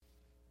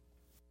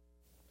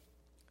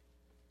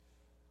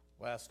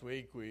Last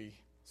week we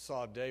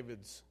saw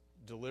David's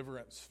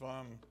deliverance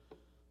from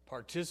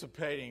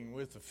participating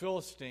with the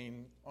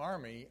Philistine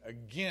army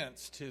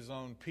against his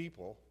own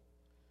people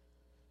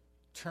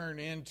turn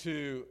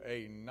into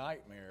a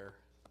nightmare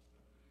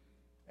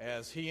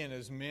as he and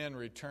his men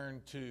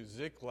returned to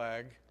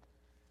Ziklag,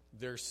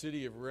 their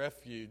city of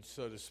refuge,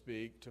 so to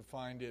speak, to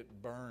find it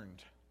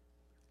burned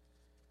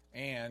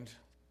and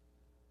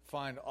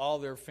find all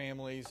their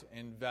families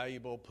and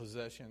valuable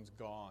possessions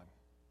gone.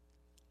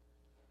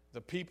 The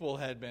people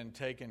had been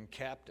taken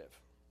captive.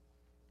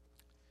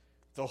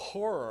 The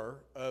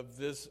horror of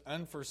this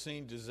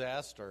unforeseen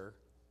disaster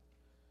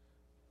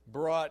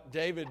brought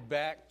David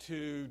back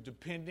to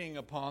depending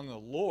upon the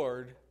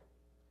Lord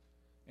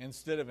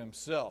instead of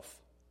himself.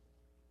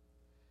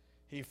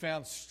 He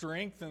found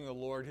strength in the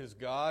Lord his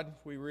God,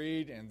 we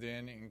read, and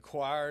then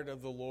inquired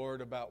of the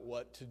Lord about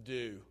what to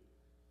do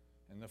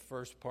in the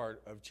first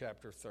part of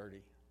chapter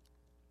 30.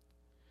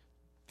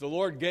 The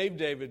Lord gave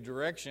David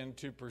direction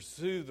to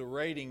pursue the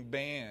raiding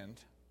band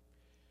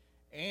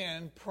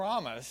and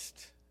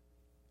promised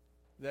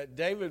that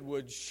David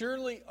would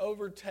surely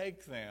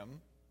overtake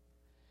them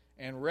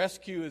and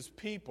rescue his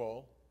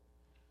people,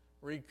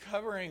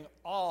 recovering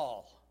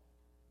all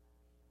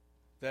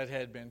that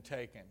had been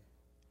taken.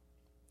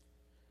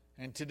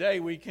 And today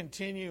we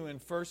continue in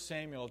 1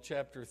 Samuel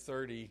chapter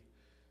 30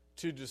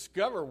 to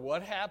discover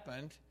what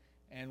happened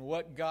and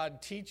what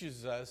God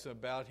teaches us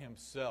about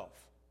himself.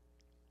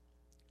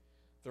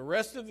 The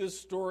rest of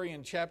this story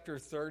in chapter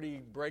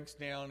 30 breaks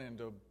down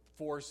into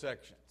 4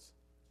 sections.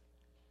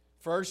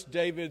 First,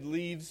 David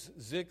leaves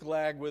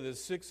Ziklag with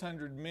his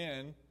 600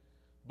 men,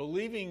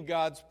 believing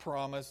God's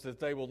promise that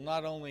they will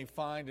not only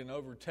find and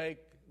overtake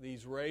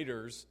these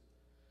raiders,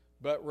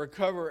 but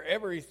recover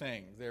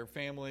everything, their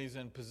families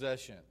and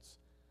possessions.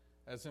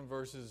 That's in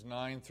verses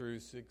 9 through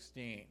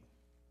 16.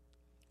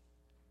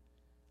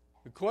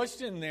 The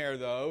question there,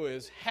 though,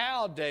 is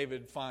how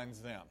David finds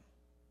them.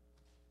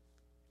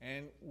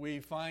 And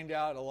we find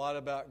out a lot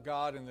about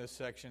God in this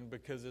section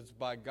because it's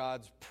by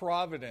God's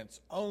providence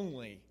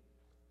only.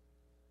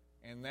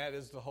 And that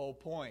is the whole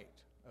point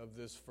of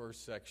this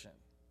first section.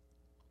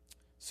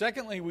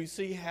 Secondly, we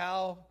see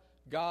how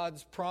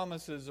God's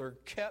promises are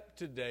kept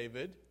to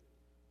David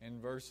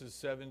in verses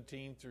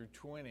 17 through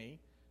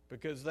 20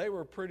 because they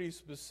were pretty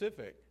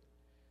specific.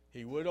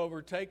 He would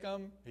overtake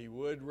them, he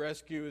would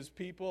rescue his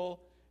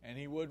people, and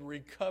he would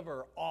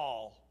recover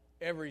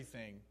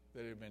everything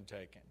that had been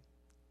taken.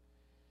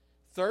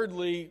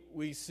 Thirdly,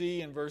 we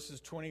see in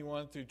verses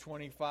 21 through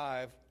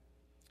 25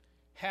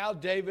 how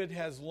David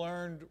has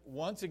learned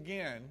once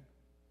again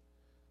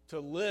to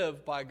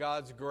live by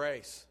God's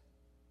grace.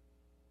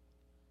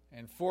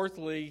 And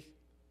fourthly,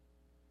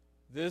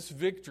 this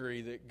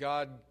victory that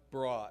God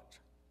brought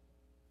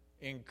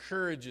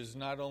encourages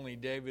not only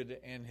David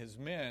and his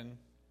men,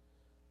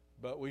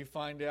 but we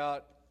find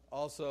out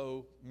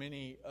also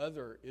many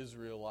other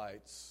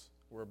Israelites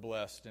were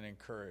blessed and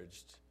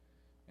encouraged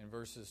in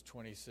verses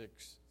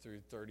 26 through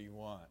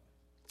 31.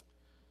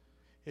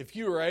 If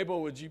you are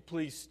able, would you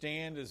please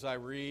stand as I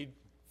read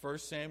 1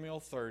 Samuel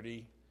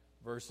 30,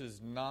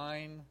 verses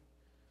 9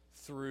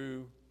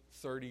 through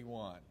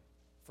 31.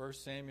 1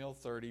 Samuel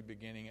 30,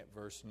 beginning at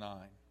verse 9.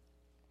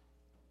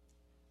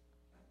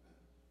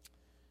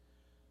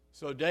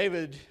 So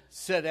David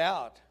set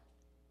out,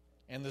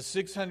 and the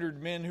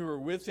 600 men who were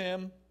with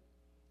him,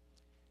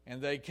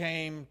 and they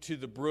came to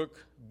the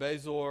brook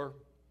Besor,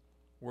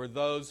 where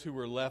those who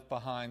were left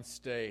behind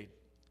stayed.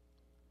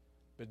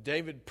 But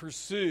David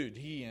pursued,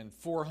 he and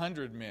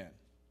 400 men.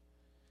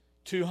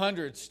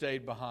 200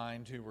 stayed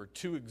behind who were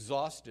too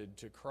exhausted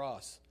to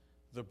cross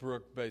the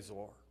brook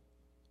Besor.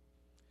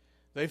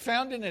 They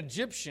found an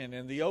Egyptian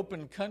in the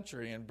open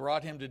country and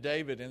brought him to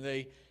David, and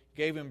they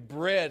gave him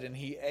bread and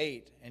he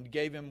ate, and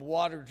gave him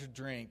water to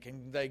drink,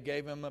 and they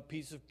gave him a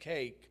piece of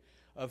cake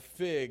of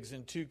figs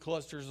and 2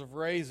 clusters of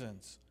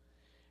raisins.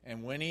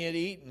 And when he had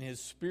eaten,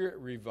 his spirit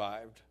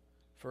revived,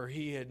 for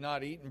he had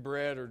not eaten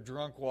bread or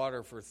drunk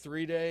water for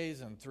 3 days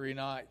and 3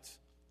 nights.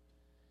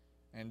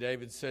 And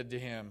David said to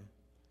him,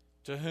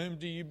 "To whom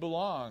do you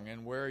belong,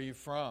 and where are you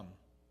from?"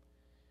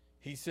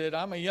 He said,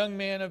 "I'm a young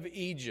man of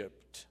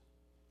Egypt,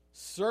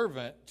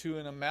 servant to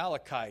an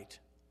Amalekite,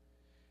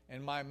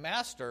 and my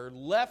master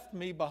left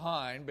me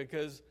behind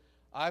because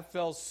I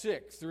fell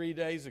sick 3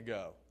 days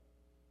ago.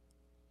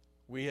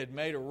 We had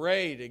made a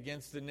raid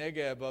against the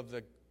Negeb of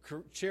the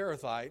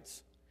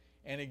Cherethites,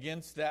 and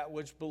against that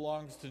which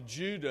belongs to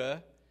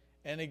Judah,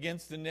 and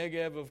against the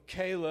Negeb of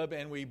Caleb,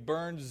 and we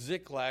burned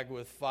Ziklag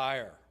with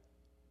fire."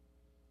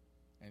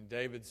 And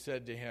David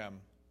said to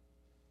him,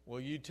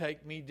 "Will you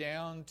take me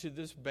down to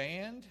this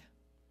band?"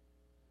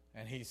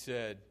 And he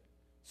said,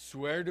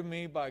 "Swear to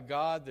me by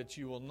God that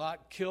you will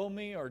not kill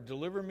me or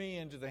deliver me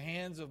into the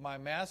hands of my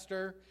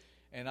master,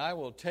 and I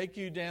will take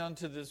you down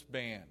to this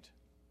band."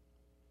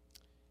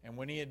 And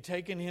when he had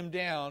taken him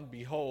down,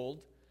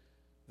 behold,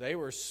 they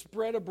were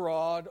spread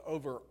abroad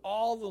over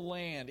all the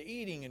land,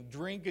 eating and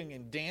drinking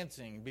and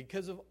dancing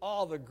because of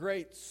all the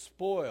great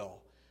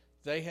spoil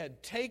they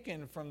had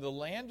taken from the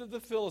land of the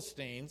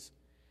Philistines,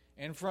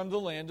 and from the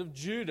land of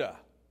Judah.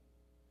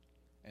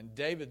 And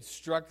David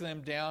struck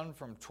them down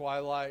from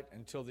twilight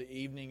until the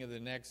evening of the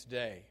next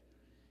day,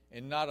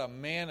 and not a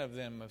man of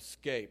them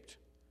escaped,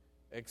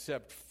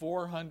 except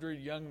 400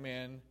 young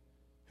men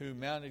who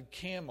mounted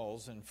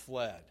camels and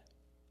fled.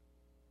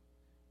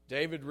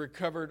 David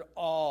recovered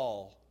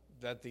all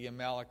that the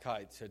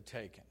Amalekites had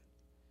taken,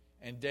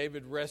 and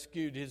David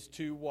rescued his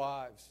 2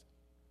 wives.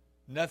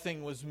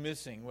 Nothing was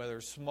missing, whether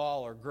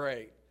small or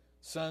great,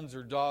 sons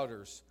or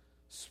daughters,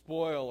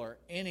 spoil or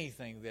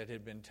anything that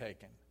had been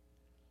taken.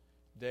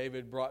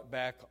 David brought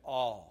back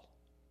all.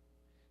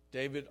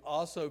 David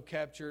also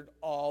captured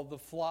all the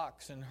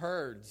flocks and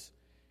herds,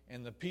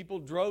 and the people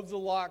drove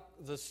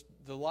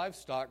the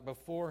livestock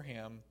before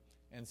him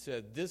and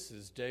said, "This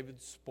is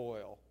David's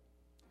spoil."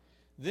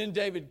 Then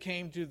David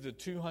came to the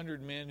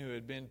 200 men who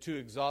had been too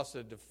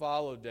exhausted to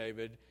follow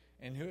David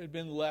and who had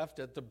been left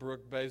at the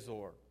brook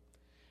Besor.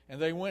 And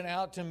they went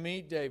out to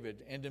meet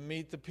David and to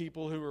meet the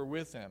people who were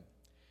with him.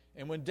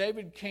 And when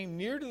David came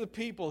near to the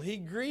people, he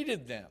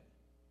greeted them.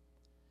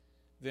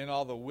 Then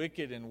all the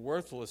wicked and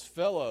worthless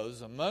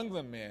fellows among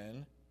the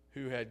men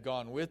who had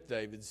gone with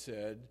David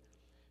said,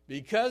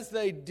 "Because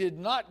they did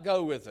not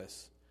go with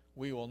us,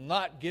 we will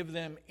not give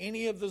them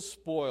any of the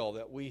spoil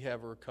that we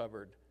have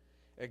recovered,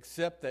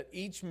 except that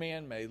each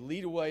man may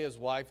lead away his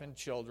wife and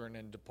children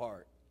and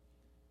depart."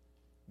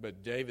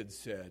 But David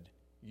said,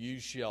 "You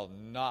shall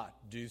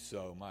not do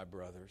so, my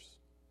brothers.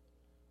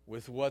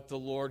 With what the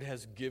Lord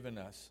has given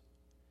us,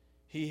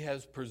 he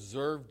has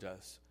preserved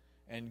us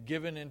and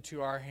given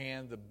into our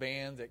hand the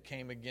band that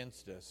came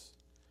against us.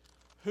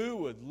 Who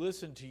would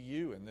listen to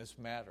you in this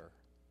matter?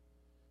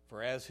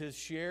 For as his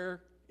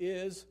share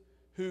is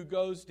who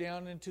goes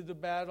down into the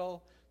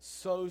battle,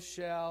 so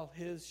shall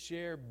his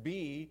share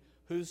be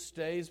who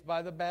stays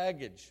by the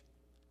baggage.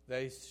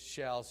 They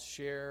shall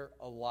share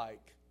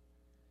alike."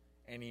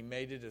 And he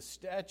made it a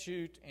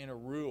statute and a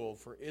rule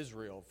for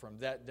Israel from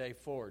that day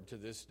forward to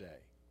this day.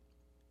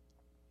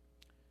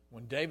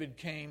 When David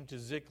came to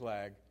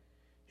Ziklag,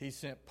 he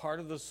sent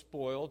part of the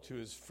spoil to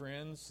his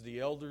friends,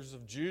 the elders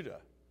of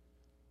Judah,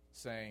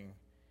 saying,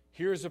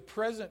 "Here is a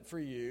present for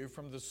you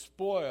from the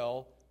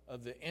spoil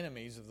of the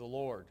enemies of the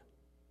Lord."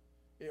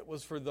 It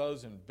was for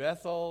those in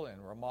Bethel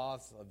and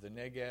Ramoth of the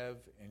Negev,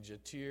 and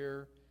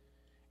Jatir,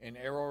 and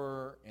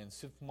Aroer, and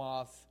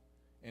Siphmoth,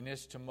 and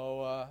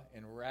Eshtemoa,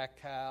 and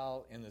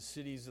Rakal, in the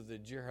cities of the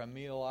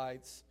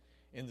Jerahmeelites,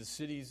 in the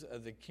cities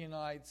of the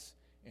Kenites,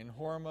 in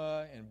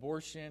Hormah, and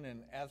Borshin,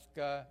 and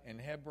Athkah, and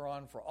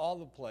Hebron, for all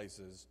the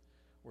places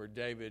where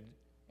David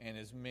and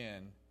his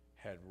men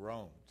had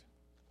roamed.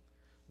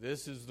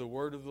 This is the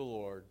word of the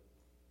Lord.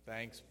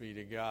 Thanks be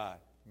to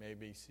God. You may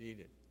be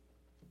seated.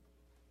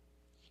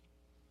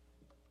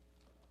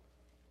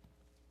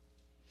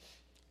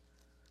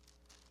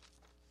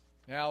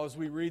 Now, as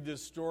we read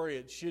this story,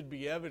 it should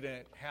be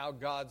evident how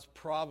God's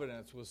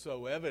providence was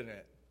so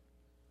evident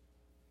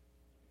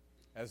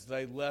as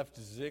they left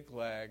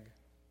Ziklag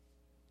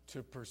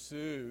to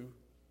pursue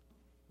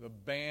the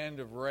band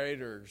of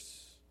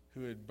raiders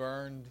who had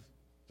burned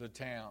the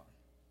town.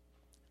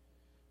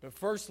 But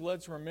first,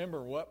 let's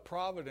remember what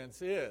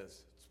providence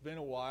is. It's been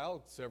a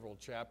while, several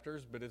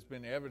chapters, but it's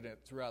been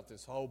evident throughout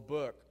this whole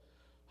book.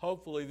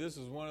 Hopefully, this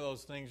is one of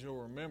those things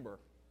you'll remember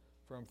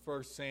from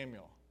 1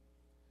 Samuel.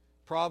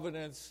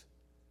 Providence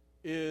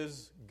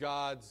is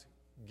God's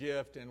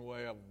gift and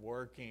way of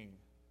working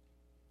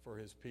for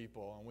his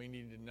people, and we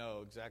need to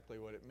know exactly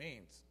what it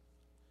means.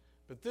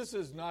 But this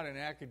is not an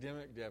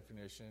academic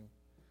definition.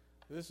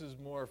 This is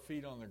more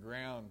feet on the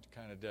ground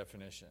kind of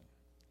definition.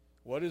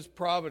 What is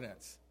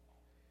providence?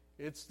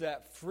 It's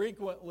that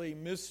frequently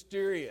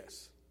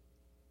mysterious,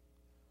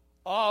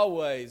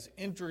 always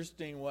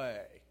interesting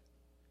way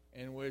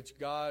in which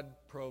God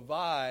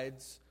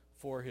provides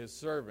for his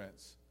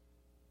servants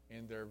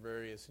in their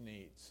various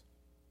needs.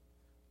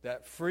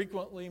 That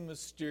frequently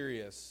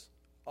mysterious,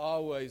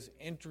 always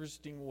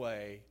interesting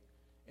way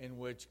in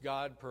which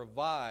God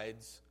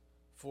provides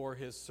for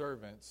his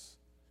servants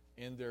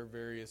in their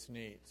various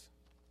needs.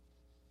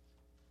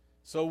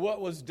 So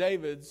what was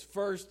David's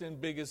first and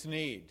biggest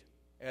need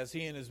as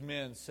he and his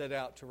men set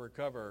out to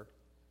recover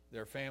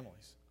their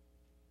families?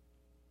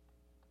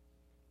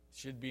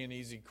 Should be an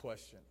easy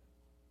question.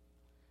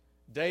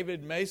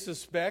 David may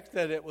suspect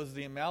that it was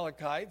the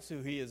Amalekites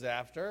who he is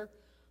after,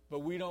 but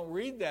we don't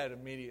read that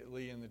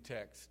immediately in the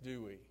text,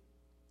 do we?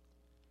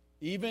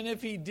 Even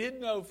if he did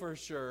know for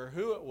sure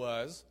who it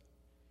was,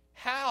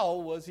 how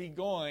was he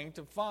going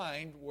to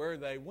find where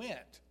they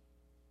went?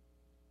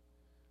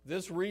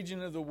 This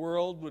region of the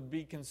world would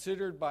be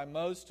considered by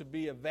most to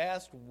be a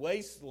vast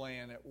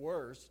wasteland at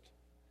worst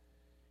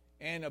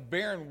and a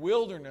barren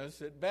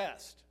wilderness at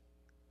best.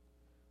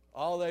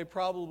 All they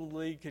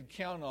probably could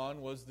count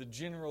on was the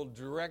general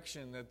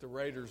direction that the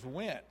raiders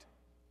went,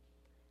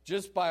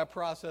 just by a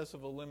process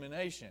of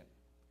elimination.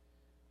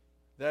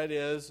 That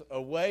is,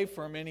 away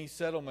from any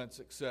settlements,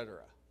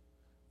 etc.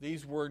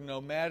 These were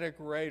nomadic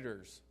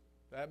raiders.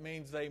 That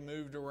means they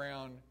moved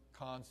around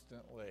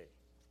constantly.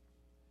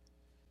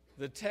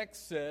 The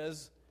text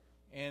says,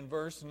 in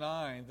verse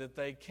 9 that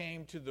they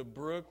came to the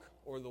brook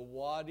or the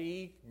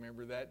wadi.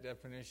 Remember that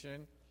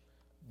definition?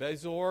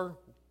 Bezor,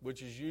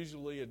 which is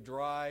usually a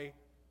dry,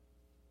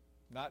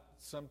 not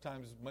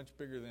sometimes much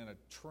bigger than a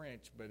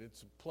trench, but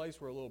it's a place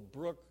where a little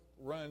brook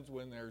runs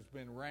when there's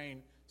been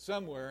rain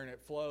somewhere and it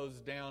flows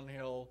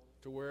downhill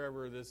to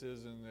wherever this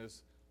is in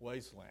this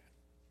wasteland.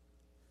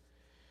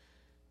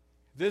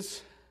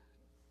 This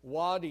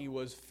wadi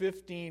was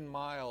 15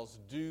 miles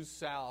due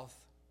south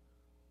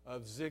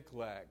of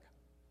Ziklag,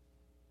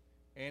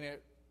 and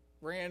it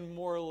ran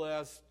more or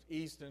less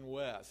east and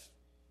west,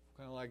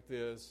 kind of like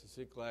this.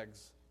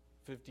 Ziklag's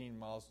 15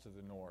 miles to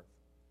the north.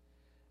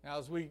 Now,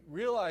 as we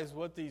realize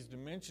what these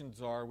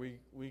dimensions are, we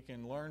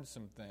can learn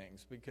some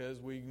things,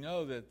 because we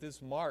know that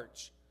this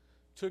march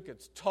took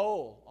its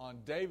toll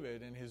on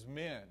David and his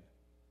men.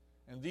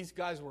 And these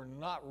guys were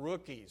not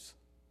rookies.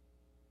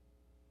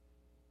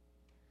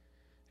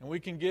 And we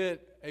can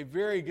get a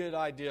very good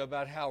idea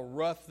about how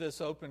rough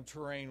this open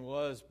terrain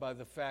was by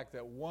the fact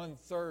that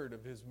 1/3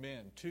 of his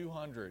men,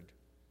 200,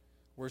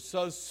 were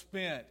so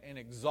spent and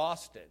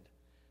exhausted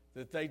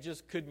that they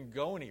just couldn't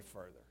go any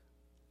further.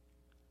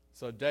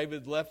 So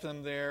David left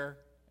them there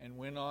and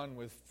went on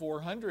with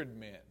 400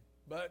 men.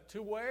 But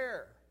to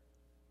where?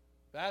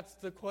 That's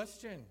the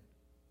question.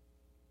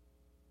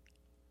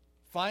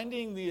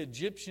 Finding the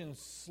Egyptian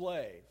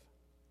slave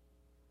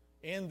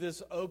in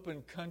this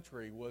open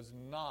country was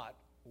not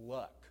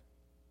luck,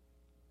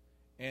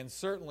 and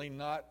certainly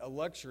not a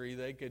luxury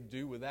they could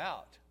do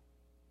without.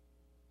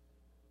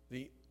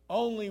 The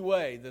only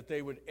way that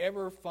they would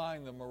ever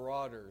find the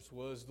marauders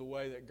was the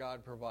way that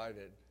God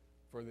provided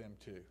for them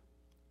to.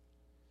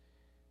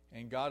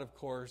 And God, of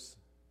course,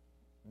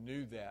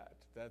 knew that.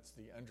 That's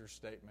the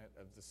understatement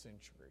of the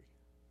century.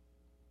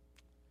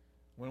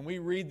 When we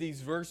read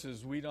these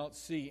verses, we don't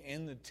see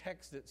in the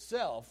text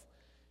itself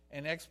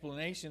an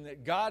explanation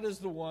that God is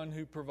the one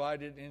who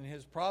provided in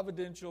his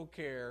providential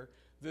care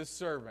this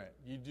servant.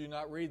 You do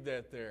not read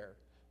that there.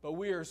 But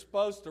we are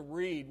supposed to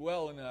read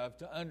well enough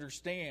to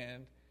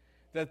understand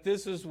that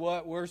this is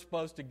what we're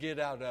supposed to get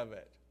out of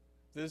it.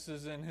 This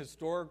is an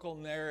historical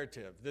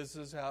narrative. This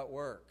is how it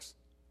works.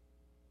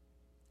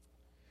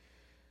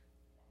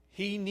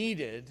 He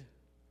needed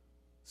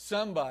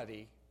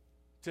somebody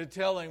to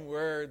tell him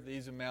where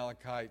these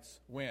Amalekites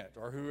went,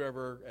 or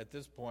whoever at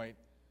this point,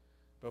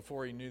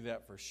 before he knew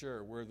that for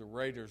sure, where the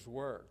raiders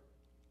were.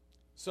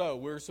 So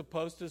we're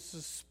supposed to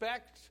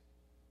suspect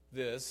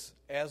this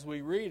as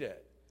we read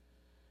it.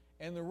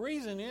 And the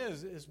reason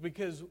is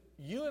because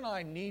you and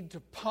I need to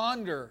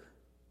ponder.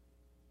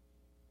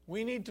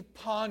 We need to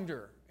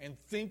ponder and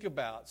think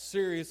about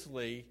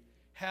seriously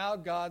how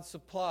God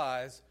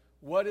supplies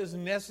what is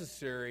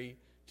necessary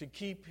to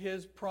keep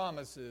his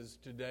promises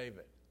to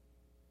David.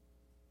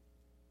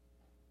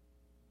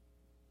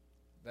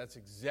 That's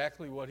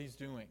exactly what he's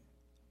doing.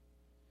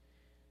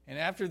 And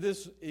after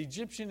this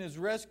Egyptian is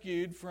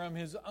rescued from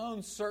his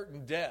own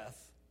certain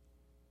death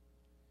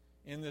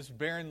in this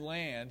barren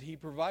land, he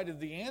provided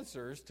the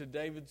answers to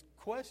David's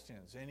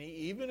questions. And he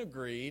even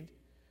agreed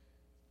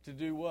to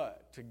do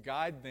what? To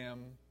guide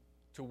them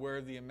to where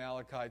the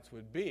Amalekites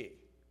would be.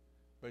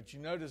 But you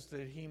notice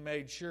that he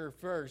made sure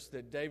first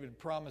that David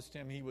promised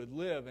him he would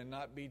live and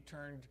not be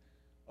turned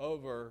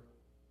over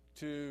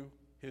to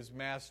his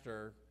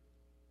master,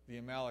 the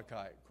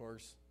Amalekite. Of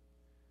course,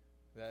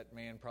 that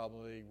man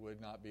probably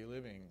would not be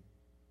living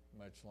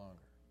much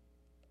longer.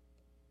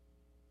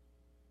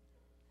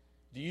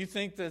 Do you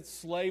think that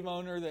slave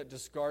owner that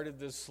discarded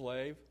this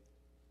slave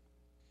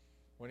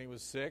when he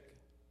was sick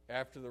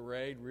after the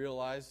raid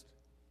realized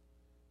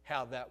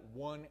how that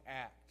one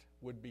act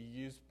would be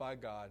used by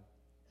God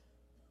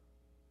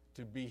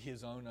to be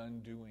his own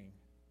undoing?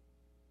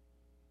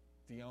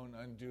 The own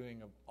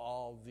undoing of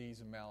all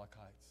these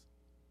Amalekites.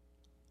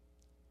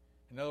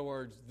 In other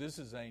words, this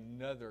is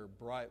another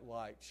bright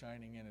light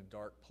shining in a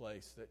dark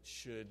place that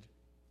should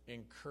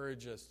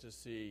encourage us to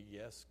see,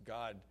 yes,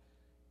 God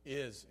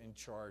is in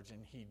charge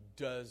and he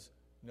does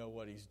know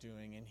what he's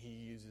doing, and he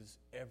uses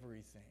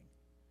everything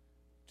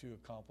to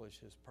accomplish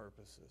his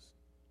purposes.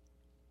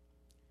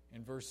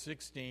 In verse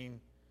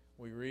 16,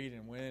 we read,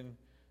 "And when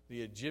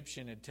the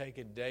Egyptian had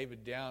taken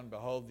David down,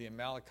 behold, the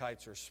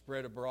Amalekites are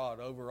spread abroad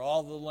over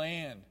all the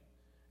land."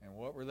 And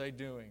what were they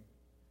doing?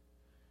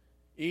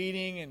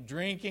 Eating and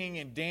drinking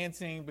and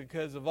dancing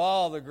because of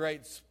all the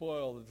great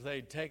spoil that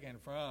they'd taken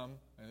from,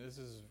 and this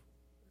is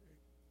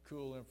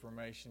cool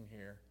information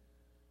here,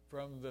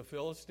 from the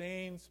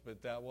Philistines,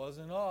 but that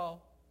wasn't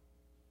all,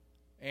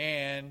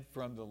 and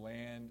from the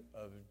land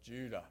of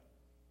Judah.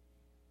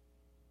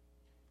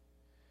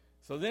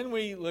 So then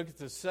we look at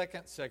the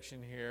second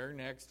section here,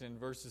 next in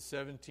verses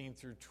 17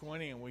 through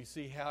 20, and we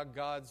see how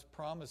God's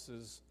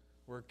promises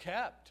were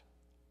kept.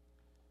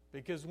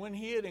 Because when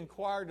he had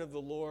inquired of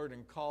the Lord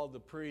and called the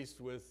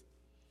priest with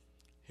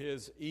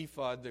his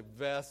ephod, the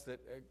vest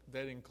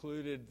that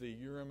included the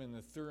Urim and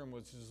the Thummim,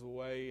 which is the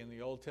way in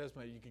the Old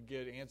Testament you could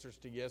get answers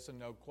to yes and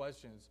no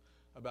questions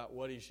about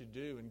what he should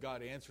do, and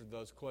God answered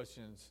those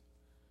questions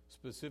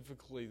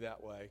specifically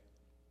that way.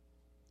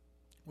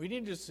 We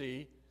need to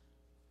see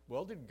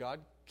Well, did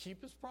God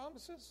keep his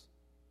promises?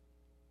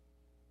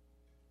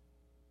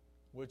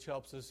 Which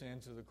helps us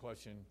answer the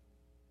question,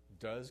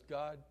 does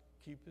God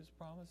keep his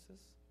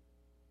promises?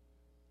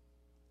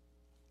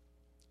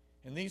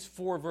 In these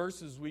 4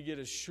 verses, we get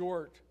a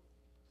short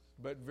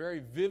but very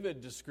vivid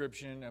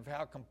description of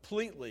how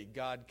completely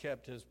God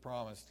kept his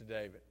promise to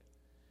David.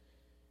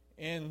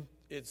 And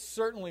it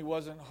certainly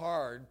wasn't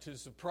hard to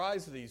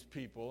surprise these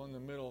people in the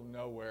middle of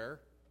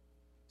nowhere,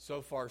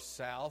 so far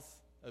south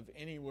of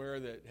anywhere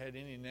that had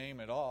any name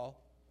at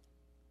all.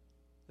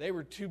 They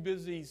were too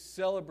busy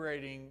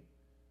celebrating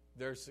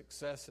their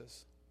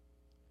successes.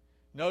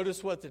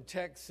 Notice what the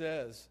text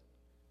says.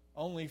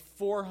 Only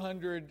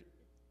 400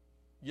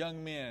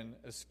 young men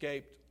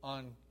escaped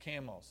on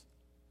camels.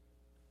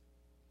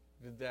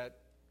 Did that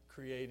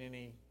create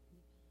any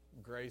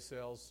gray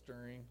cells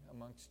stirring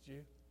amongst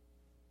you?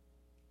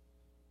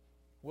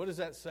 What does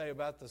that say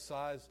about the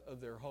size of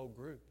their whole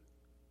group?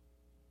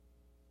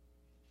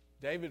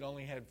 David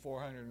only had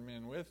 400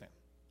 men with him.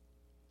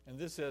 And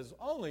this says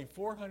only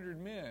 400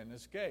 men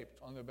escaped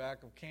on the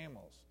back of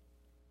camels.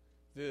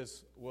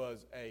 This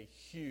was a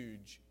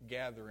huge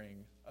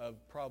gathering of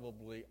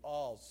probably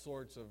all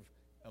sorts of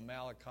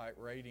Amalekite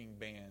raiding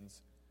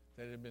bands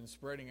that had been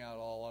spreading out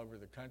all over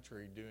the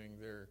country doing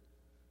their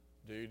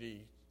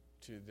duty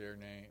to their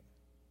name.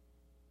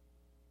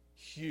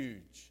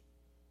 Huge,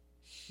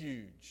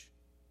 huge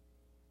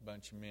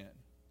bunch of men.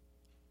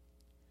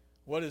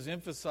 What is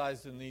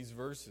emphasized in these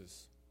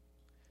verses?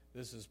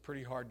 This is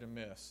pretty hard to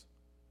miss.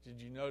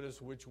 Did you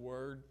notice which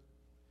word?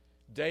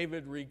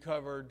 David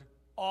recovered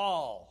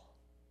all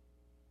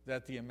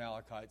that the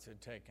Amalekites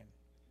had taken.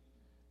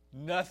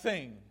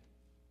 Nothing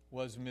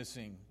was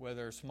missing,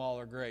 whether small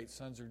or great,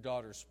 sons or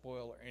daughters,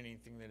 spoil, or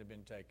anything that had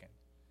been taken.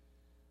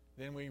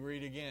 Then we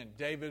read again,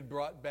 David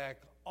brought back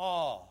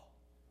all.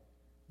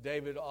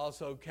 David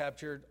also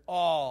captured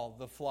all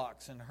the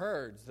flocks and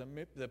herds.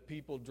 The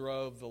people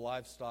drove the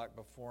livestock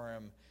before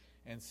him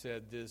and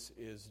said, "This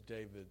is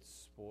David's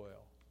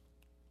spoil."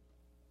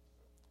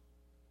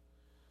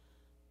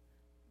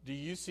 Do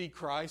you see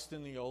Christ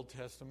in the Old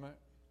Testament?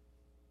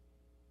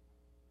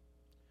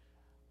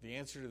 The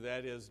answer to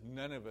that is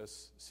none of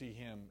us see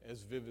him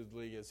as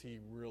vividly as he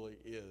really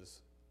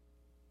is,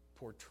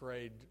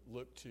 portrayed,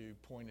 looked to,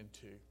 pointed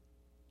to.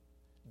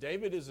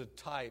 David is a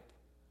type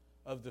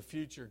of the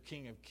future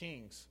King of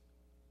Kings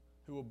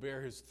who will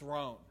bear his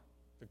throne,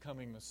 the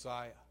coming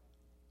Messiah.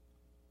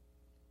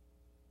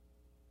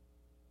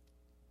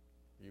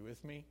 Are you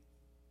with me?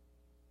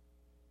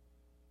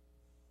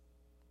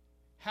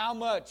 How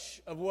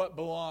much of what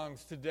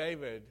belongs to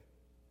David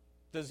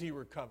does he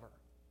recover?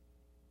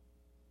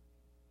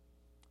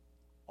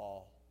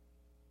 All.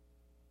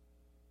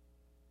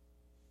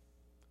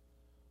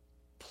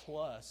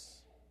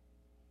 Plus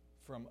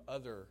from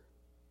other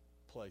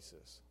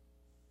places.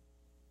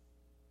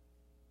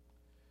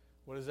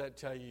 What does that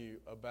tell you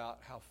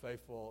about how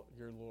faithful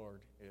your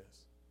Lord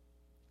is?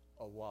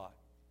 A lot.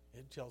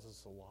 It tells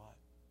us a lot.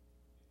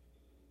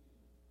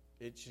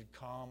 It should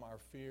calm our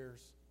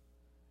fears.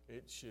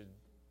 It should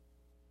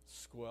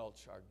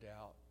squelch our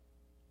doubt.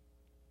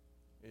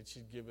 It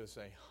should give us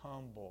a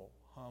humble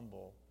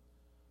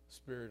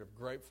spirit of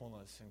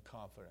gratefulness and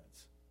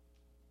confidence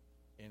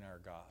in our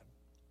God.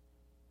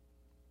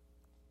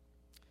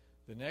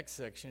 The next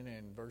section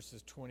in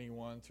verses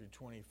 21 through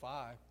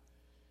 25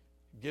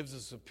 gives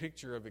us a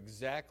picture of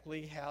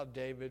exactly how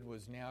David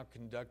was now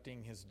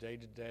conducting his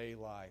day-to-day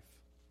life.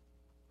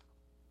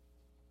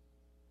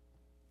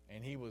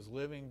 And he was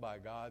living by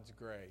God's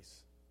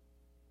grace.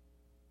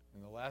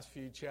 In the last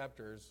few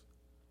chapters,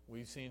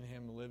 we've seen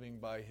him living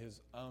by his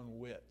own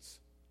wits,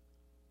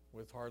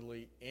 with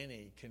hardly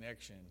any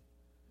connection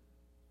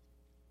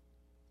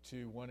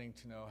to wanting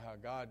to know how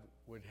God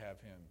would have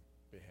him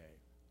behave.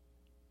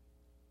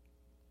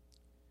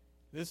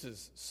 This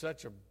is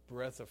such a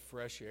breath of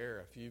fresh air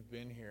if you've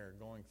been here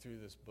going through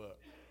this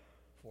book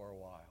for a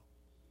while.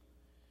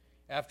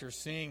 After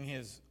seeing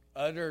his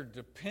utter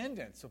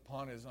dependence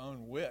upon his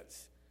own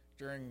wits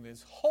during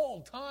this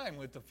whole time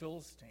with the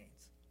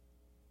Philistines,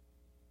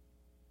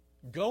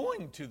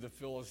 going to the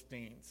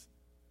Philistines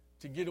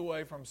to get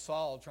away from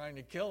Saul trying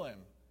to kill him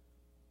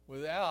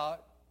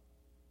without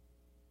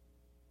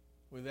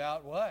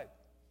what?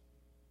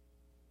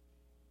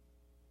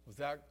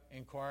 Without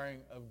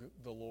inquiring of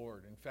the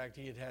Lord. In fact,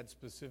 he had had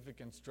specific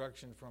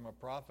instruction from a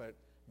prophet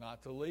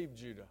not to leave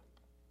Judah.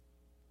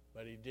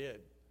 But he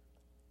did,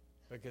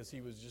 because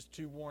he was just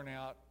too worn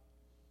out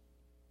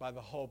by the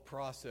whole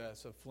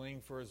process of fleeing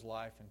for his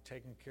life and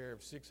taking care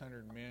of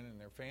 600 men and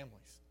their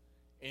families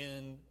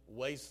in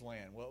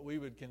wasteland, what we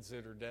would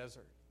consider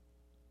desert.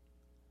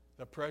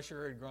 The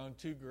pressure had grown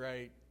too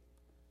great.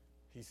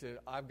 He said,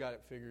 "I've got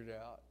it figured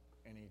out."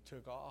 And he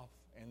took off.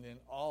 And then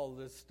all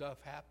this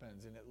stuff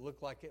happens, and it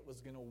looked like it was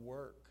going to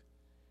work.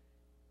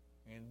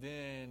 And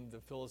then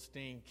the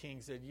Philistine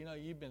king said,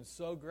 "You've been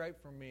so great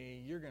for me.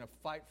 You're going to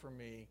fight for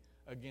me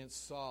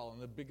against Saul in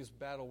the biggest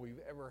battle we've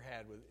ever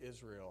had with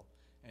Israel."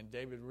 And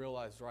David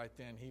realized right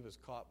then he was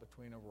caught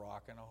between a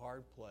rock and a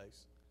hard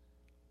place.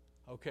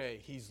 Okay,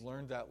 he's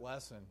learned that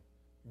lesson.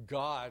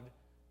 God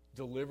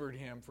delivered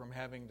him from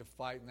having to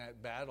fight in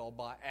that battle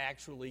by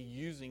actually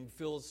using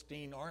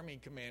Philistine army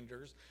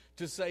commanders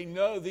to say,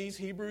 no, these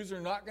Hebrews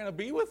are not going to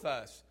be with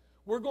us.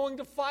 We're going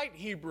to fight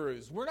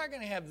Hebrews. We're not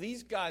going to have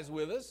these guys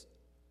with us.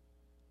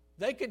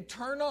 They could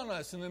turn on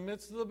us in the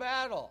midst of the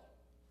battle.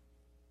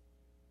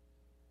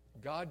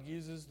 God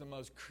uses the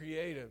most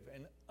creative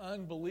and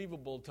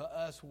unbelievable to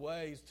us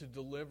ways to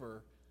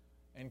deliver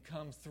and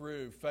come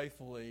through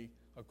faithfully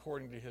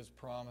according to his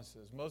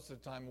promises. Most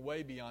of the time,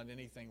 way beyond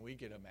anything we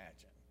could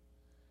imagine.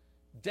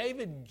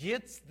 David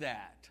gets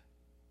that.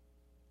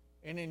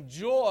 And in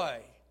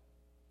joy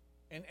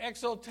and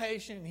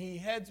exultation, he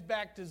heads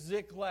back to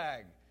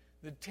Ziklag,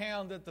 the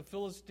town that the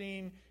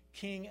Philistine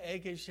king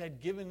Achish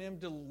had given him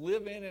to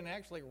live in and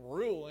actually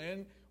rule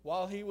in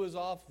while he was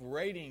off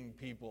raiding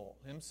people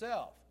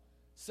himself,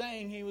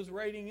 saying he was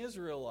raiding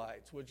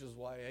Israelites, which is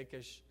why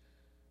Achish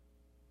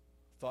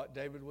thought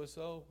David was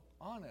so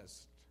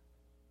honest.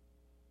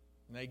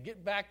 And they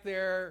get back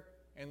there,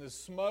 and the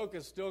smoke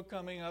is still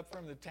coming up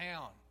from the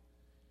town.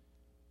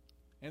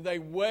 And they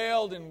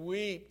wailed and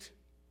wept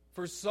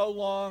for so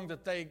long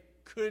that they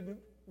couldn't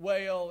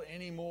wail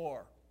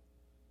anymore.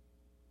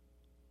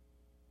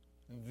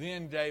 And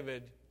then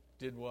David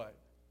did what?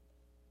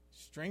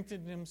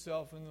 Strengthened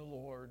himself in the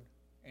Lord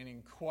and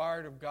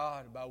inquired of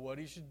God about what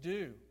he should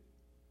do.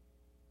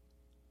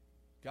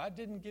 God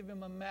didn't give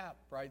him a map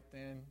right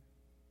then.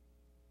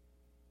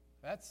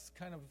 That's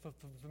kind of a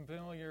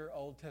familiar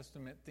Old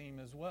Testament theme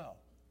as well.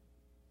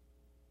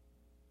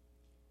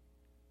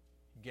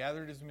 He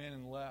gathered his men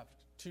and left.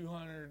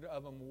 200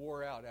 of them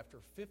wore out after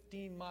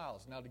 15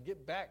 miles. Now, to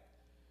get back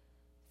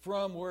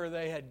from where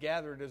they had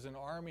gathered as an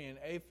army in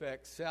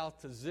Aphek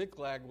south to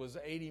Ziklag was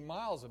 80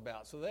 miles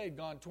about. So they had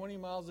gone 20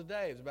 miles a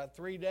day. It was about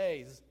 3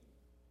 days,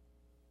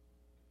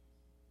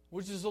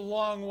 which is a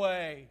long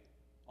way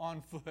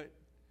on foot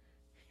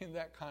in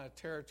that kind of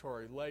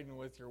territory, laden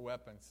with your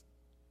weapons.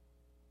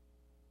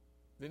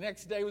 The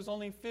next day was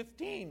only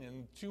 15,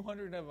 and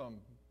 200 of them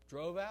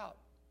drove out,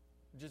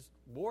 just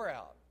wore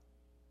out.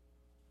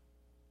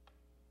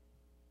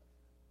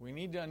 We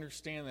need to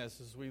understand this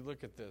as we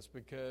look at this,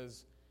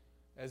 because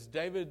as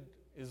David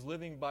is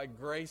living by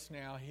grace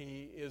now,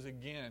 he is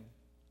again,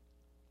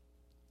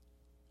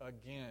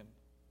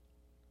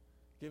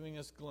 giving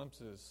us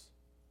glimpses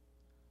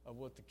of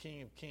what the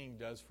King of Kings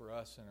does for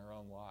us in our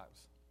own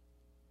lives.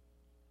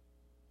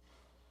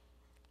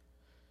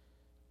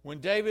 When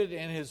David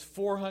and his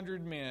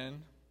 400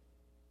 men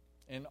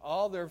and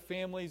all their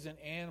families and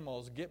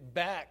animals get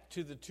back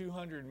to the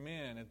 200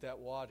 men at that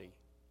wadi,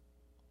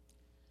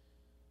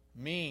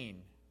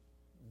 mean,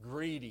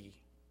 greedy,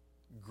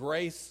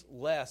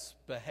 graceless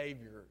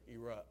behavior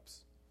erupts.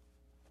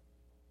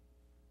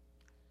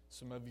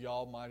 Some of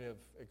y'all might have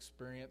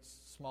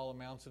experienced small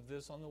amounts of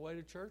this on the way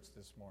to church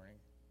this morning.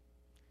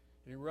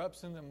 It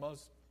erupts in the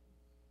most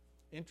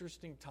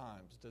interesting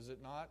times, does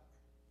it not?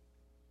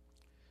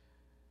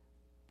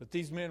 But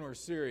these men were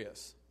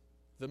serious.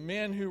 The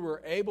men who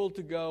were able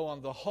to go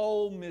on the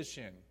whole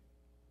mission,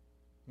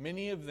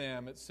 many of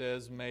them, it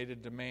says, made a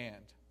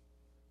demand.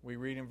 We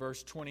read in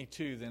verse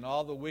 22, then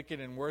all the wicked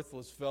and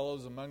worthless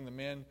fellows among the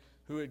men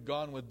who had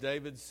gone with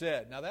David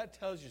said. Now that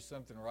tells you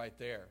something right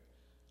there.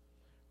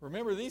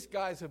 Remember, these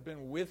guys have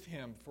been with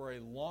him for a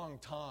long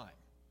time.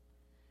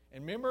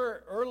 And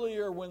remember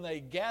earlier when they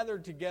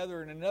gathered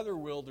together in another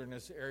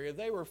wilderness area,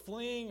 they were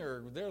fleeing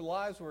or their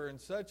lives were in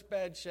such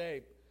bad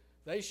shape,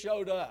 they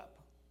showed up.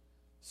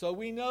 So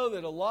we know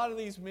that a lot of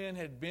these men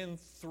had been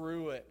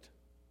through it.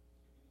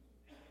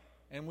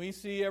 And we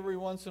see every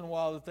once in a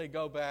while that they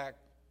go back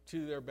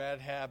to their bad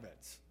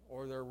habits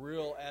or their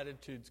real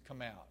attitudes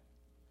come out.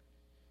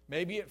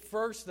 Maybe at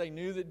first they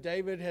knew that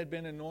David had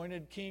been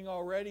anointed king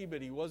already,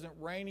 but he wasn't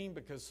reigning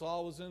because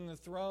Saul was in the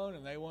throne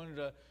and they wanted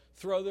to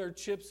throw their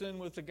chips in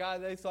with the guy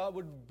they thought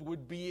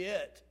would be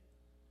it.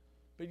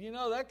 But you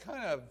know, that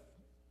kind of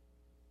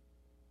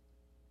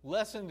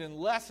lessened and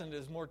lessened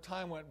as more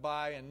time went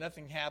by and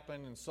nothing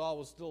happened and Saul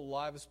was still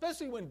alive,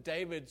 especially when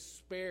David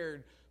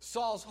spared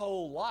Saul's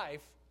whole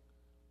life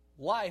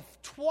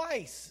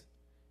twice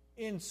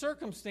in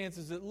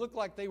circumstances that looked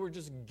like they were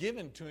just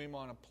given to him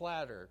on a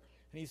platter.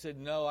 And he said,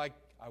 no, I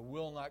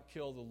will not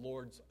kill the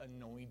Lord's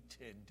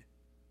anointed.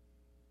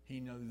 He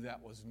knew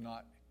that was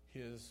not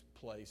his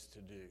place to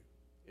do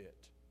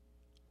it.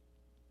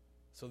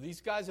 So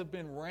these guys have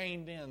been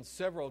reined in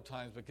several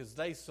times because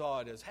they saw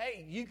it as,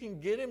 hey, you can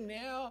get him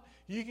now.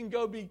 You can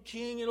go be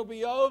king. It'll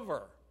be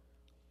over.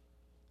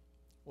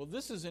 Well,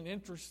 this is an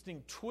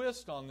interesting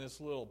twist on this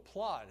little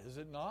plot, is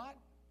it not?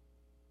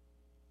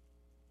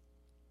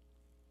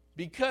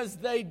 Because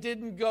they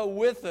didn't go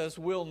with us,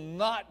 we'll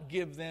not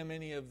give them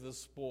any of the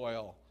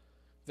spoil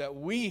that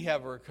we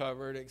have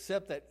recovered,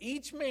 except that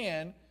each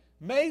man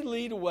may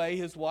lead away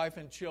his wife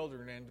and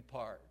children and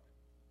depart.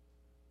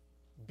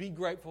 Be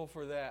grateful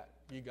for that,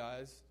 you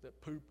guys, that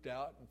pooped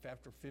out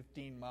after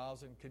 15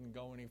 miles and couldn't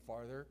go any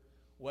farther,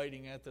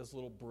 waiting at this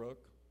little brook,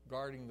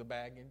 guarding the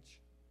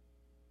baggage.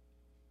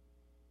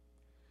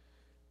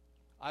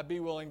 I'd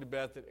be willing to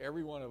bet that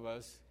every one of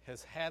us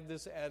has had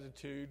this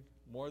attitude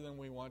more than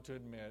we want to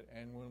admit,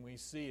 and when we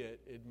see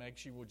it, it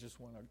makes you just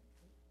want to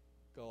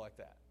go like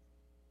that.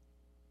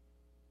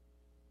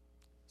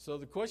 So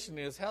the question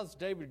is, how's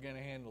David going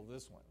to handle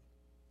this one?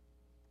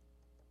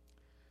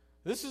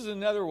 This is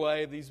another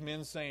way of these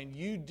men saying,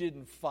 you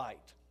didn't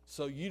fight,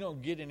 so you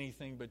don't get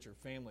anything but your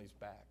family's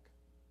back.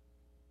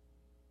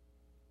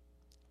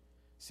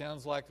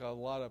 Sounds like a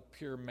lot of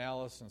pure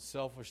malice and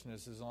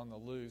selfishness is on the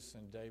loose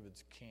in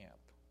David's camp.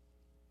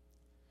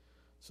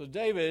 So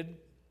David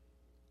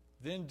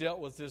then dealt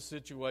with this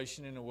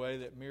situation in a way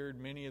that mirrored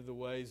many of the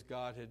ways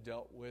God had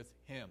dealt with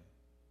him.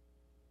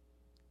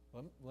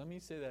 Let me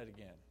say that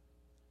again.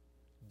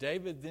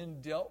 David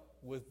then dealt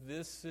with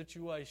this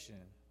situation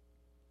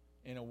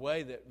in a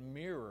way that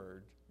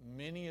mirrored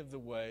many of the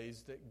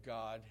ways that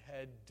God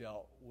had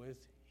dealt with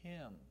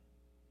him.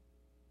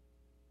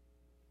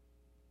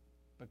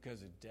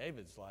 Because in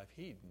David's life,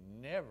 he'd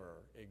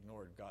never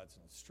ignored God's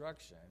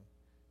instruction,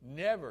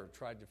 never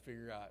tried to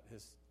figure out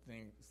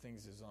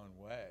things his own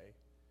way,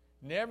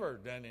 never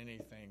done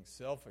anything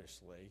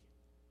selfishly.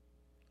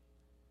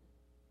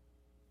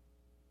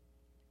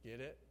 Get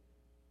it?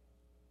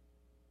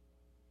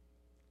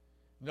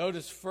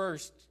 Notice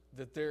first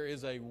that there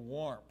is a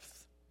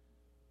warmth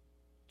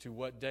to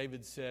what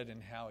David said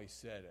and how he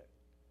said it.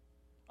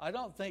 I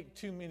don't think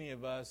too many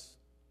of us,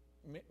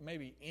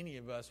 maybe any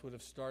of us, would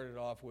have started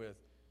off with,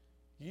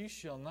 "You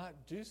shall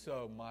not do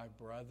so, my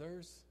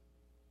brothers."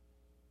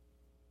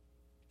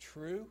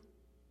 True?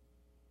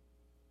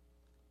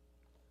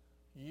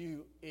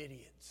 You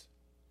idiots.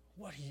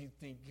 What do you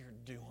think you're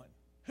doing?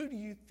 Who do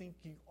you think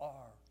you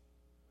are?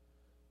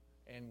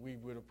 And we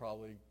would have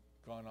probably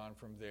gone on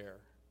from there.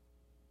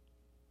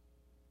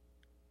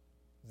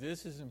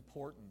 This is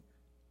important.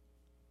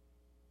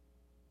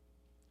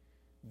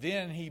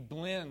 Then he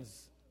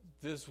blends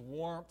this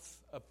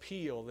warmth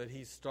appeal that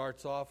he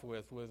starts off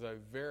with a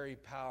very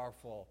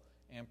powerful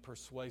and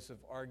persuasive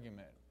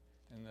argument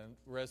in the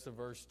rest of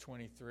verse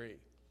 23.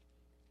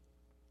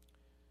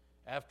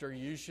 After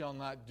 "you shall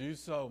not do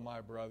so,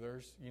 my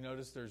brothers," you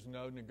notice there's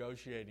no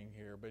negotiating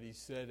here, but he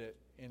said it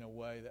in a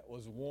way that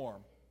was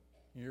warm.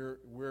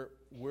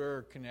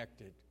 We're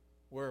connected.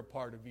 We're a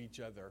part of each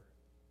other.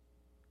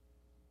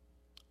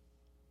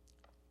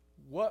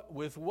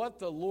 With what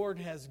the Lord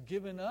has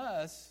given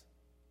us,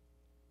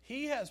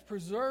 He has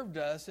preserved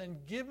us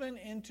and given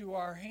into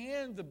our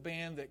hand the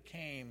band that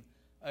came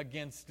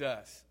against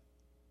us.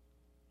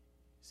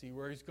 See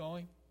where he's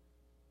going?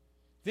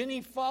 Then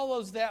he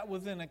follows that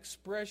with an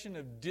expression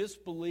of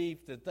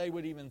disbelief that they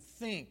would even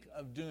think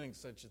of doing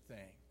such a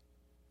thing.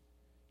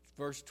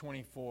 Verse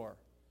 24.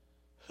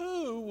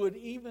 Who would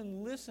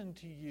even listen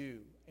to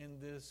you in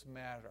this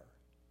matter?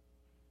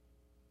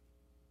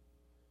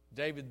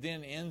 David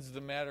then ends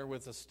the matter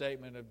with a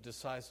statement of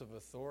decisive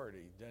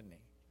authority, doesn't he?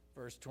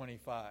 Verse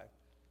 25.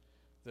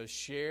 The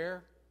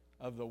share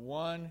of the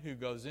one who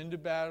goes into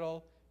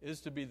battle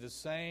is to be the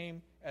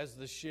same as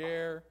the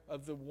share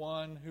of the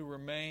one who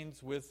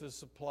remains with the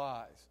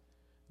supplies.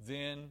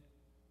 Then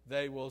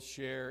they will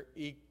share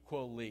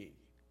equally.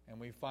 And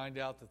we find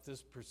out that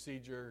this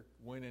procedure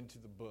went into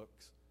the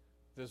books.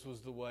 This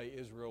was the way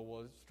Israel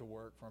was to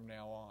work from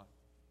now on.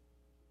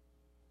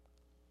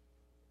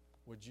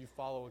 Would you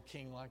follow a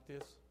king like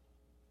this?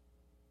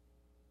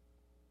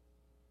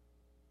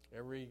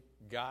 Every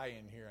guy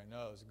in here I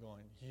know is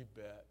going, you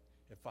bet.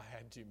 If I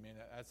had to, man,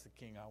 that's the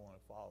king I want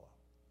to follow.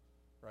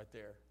 Right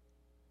there.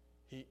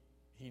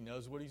 He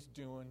knows what he's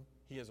doing.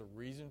 He has a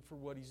reason for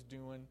what he's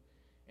doing.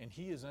 And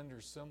he is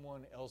under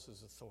someone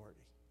else's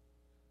authority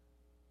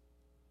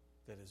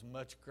that is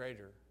much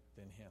greater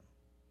than him.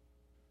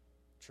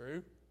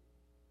 True?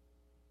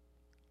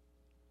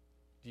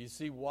 Do you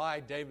see why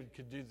David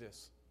could do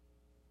this?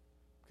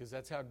 Because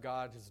that's how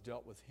God has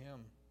dealt with him.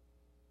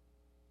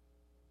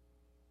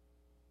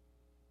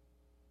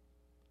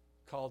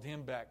 Called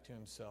him back to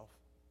himself.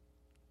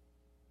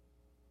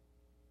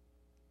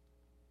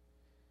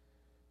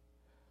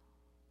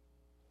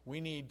 We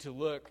need to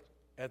look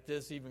at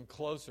this even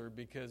closer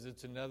because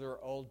it's another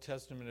Old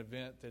Testament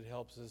event that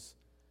helps us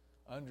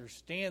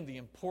understand the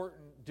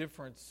important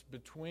difference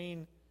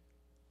between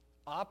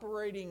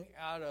operating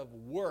out of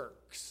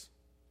works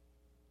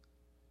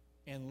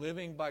and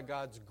living by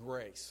God's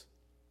grace.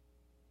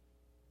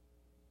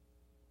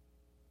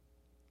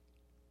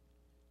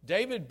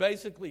 David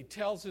basically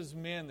tells his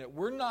men that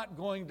we're not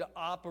going to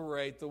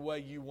operate the way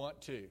you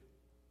want to.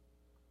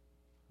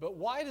 But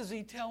why does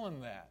he tell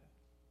them that?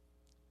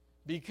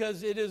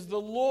 Because it is the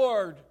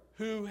Lord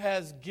who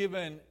has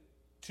given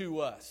to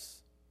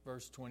us.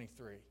 Verse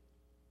 23.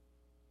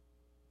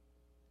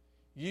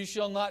 You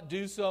shall not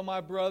do so,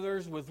 my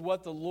brothers, with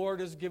what the Lord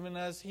has given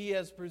us. He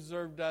has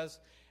preserved us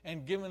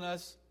and given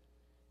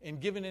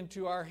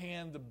into our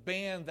hand the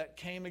band that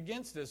came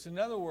against us. In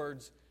other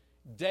words,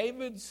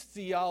 David's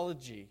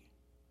theology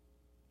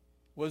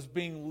was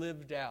being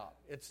lived out.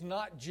 It's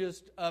not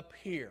just up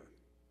here.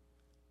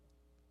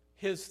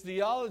 His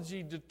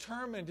theology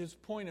determined his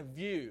point of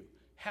view,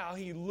 how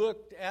he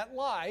looked at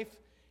life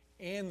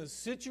and the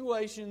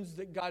situations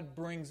that God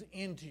brings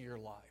into your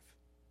life.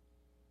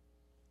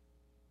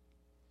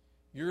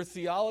 Your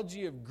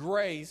theology of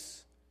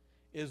grace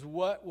is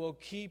what will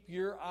keep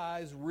your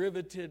eyes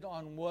riveted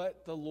on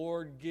what the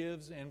Lord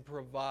gives and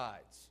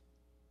provides.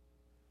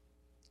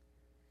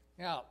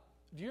 Now,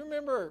 do you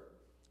remember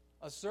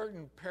a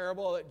certain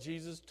parable that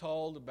Jesus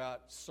told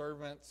about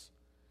servants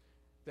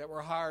that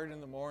were hired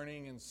in the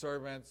morning and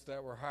servants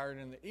that were hired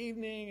in the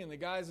evening, and the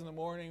guys in the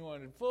morning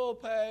wanted full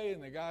pay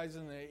and the guys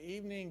in the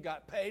evening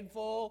got paid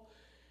full,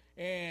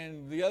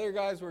 and the other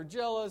guys were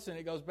jealous, and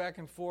it goes back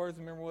and forth?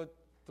 Remember what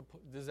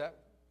does that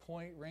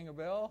point ring a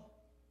bell?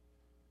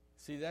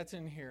 See, that's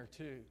in here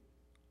too.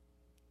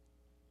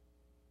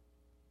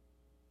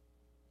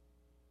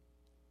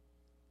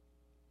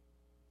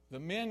 The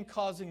men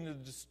causing the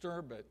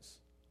disturbance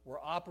were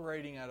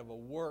operating out of a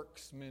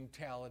works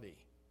mentality.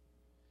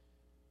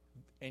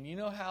 And you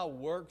know how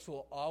works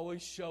will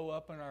always show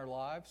up in our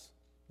lives?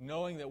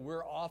 Knowing that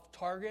we're off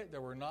target,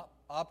 that we're not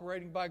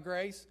operating by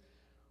grace?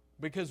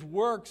 Because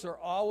works are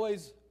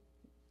always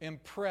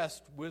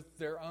impressed with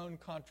their own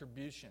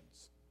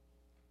contributions.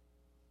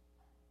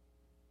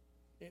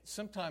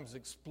 Sometimes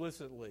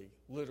explicitly,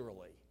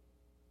 literally.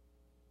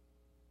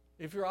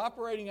 If you're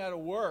operating out of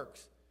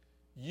works,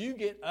 you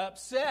get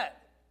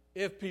upset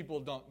if people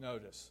don't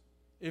notice.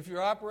 If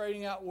you're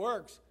operating out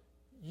works,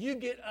 you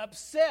get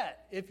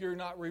upset if you're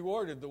not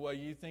rewarded the way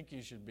you think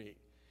you should be.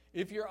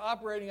 If you're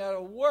operating out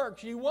of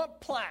works, you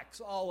want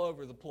plaques all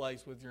over the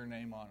place with your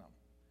name on them.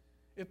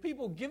 If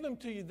people give them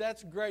to you,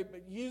 that's great,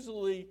 but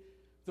usually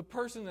the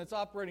person that's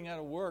operating out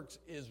of works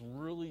is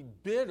really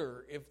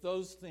bitter if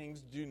those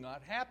things do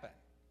not happen.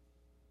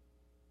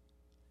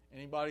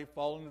 Anybody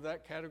fall into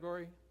that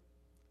category?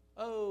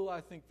 Oh,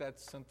 I think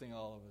that's something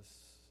all of us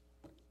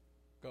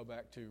go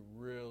back to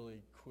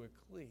really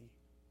quickly.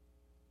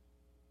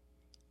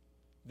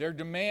 Their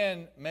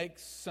demand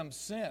makes some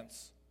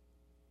sense.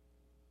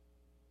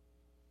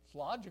 It's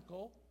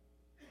logical,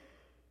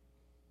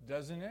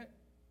 doesn't it?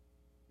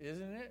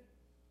 Isn't it?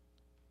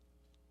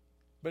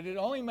 But it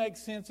only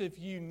makes sense if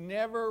you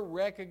never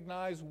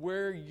recognize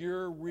where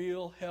your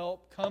real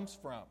help comes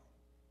from.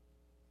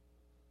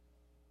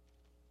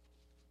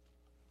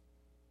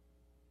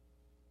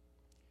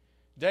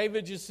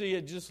 David, you see,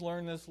 had just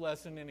learned this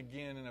lesson, and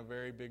again in a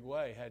very big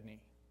way, hadn't he?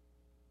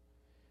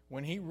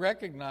 When he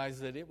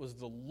recognized that it was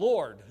the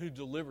Lord who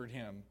delivered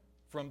him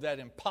from that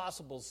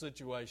impossible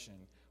situation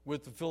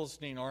with the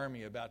Philistine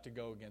army about to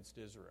go against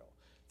Israel.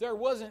 There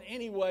wasn't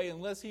any way,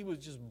 unless he was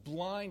just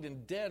blind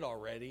and dead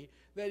already,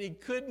 that he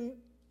couldn't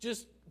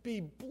just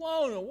be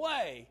blown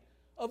away.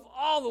 Of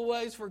all the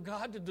ways for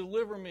God to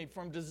deliver me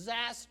from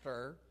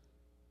disaster,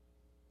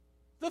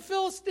 the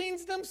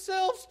Philistines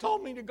themselves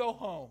told me to go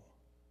home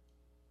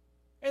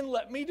and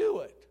let me do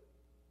it.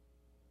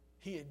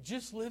 He had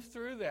just lived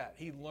through that.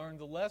 He learned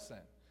the lesson.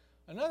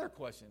 Another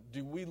question,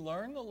 do we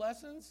learn the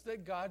lessons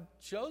that God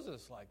shows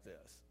us like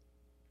this?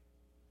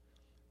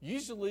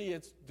 Usually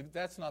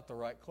that's not the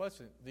right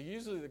question.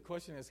 Usually the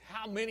question is,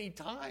 how many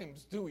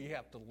times do we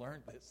have to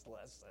learn this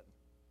lesson?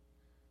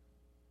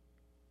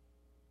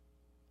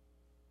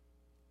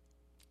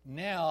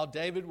 Now,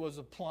 David was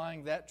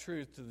applying that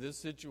truth to this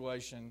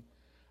situation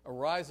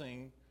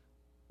arising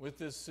with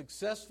this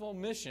successful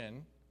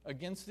mission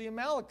against the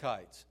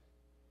Amalekites.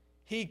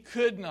 He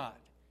could not,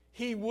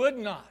 he would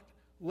not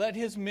let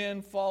his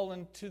men fall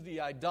into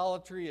the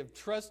idolatry of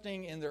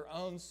trusting in their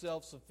own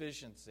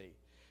self-sufficiency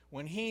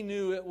when he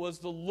knew it was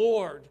the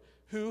Lord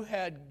who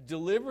had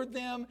delivered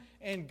them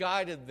and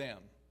guided them.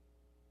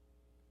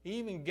 He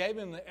even gave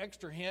him the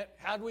extra hint,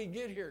 how do we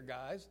get here,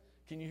 guys?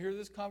 Can you hear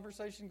this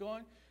conversation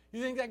going?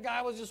 You think that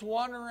guy was just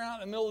wandering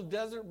around in the middle of the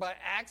desert by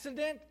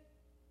accident?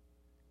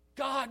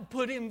 God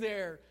put him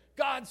there.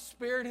 God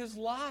spared his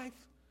life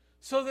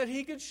so that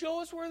he could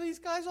show us where these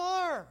guys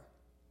are.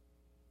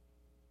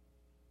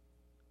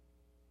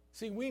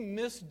 See, we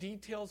miss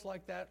details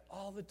like that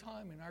all the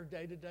time in our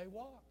day-to-day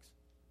walks.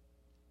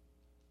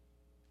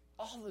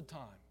 All the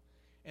time.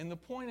 And the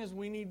point is,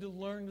 we need to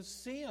learn to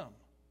see them.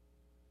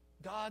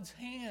 God's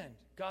hand,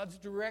 God's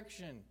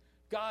direction,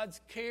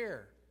 God's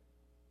care,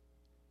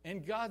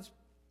 and God's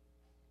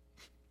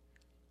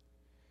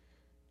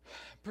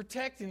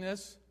protecting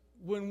us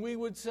when we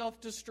would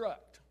self-destruct.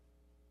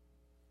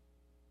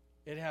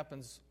 It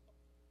happens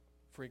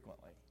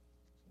frequently.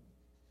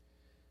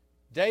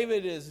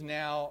 David is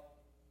now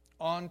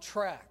on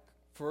track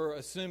for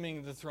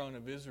assuming the throne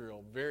of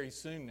Israel very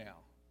soon now.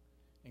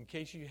 In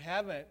case you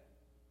haven't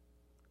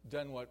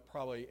done what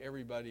probably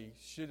everybody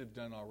should have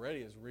done already,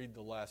 is read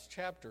the last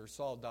chapter.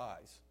 Saul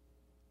dies.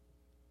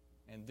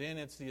 And then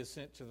it's the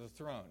ascent to the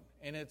throne.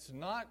 And it's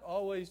not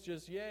always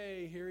just,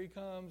 yay, here he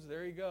comes,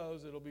 there he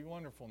goes, it'll be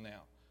wonderful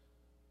now.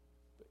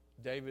 But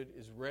David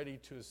is ready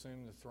to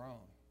assume the throne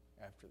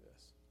after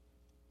this.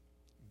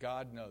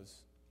 God knows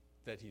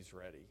that he's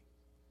ready.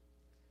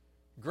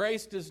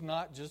 Grace does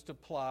not just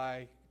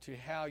apply to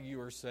how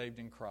you are saved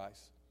in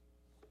Christ.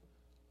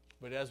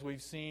 But as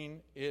we've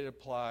seen, it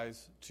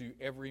applies to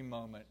every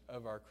moment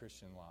of our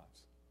Christian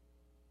lives.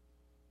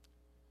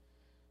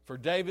 For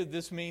David,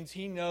 this means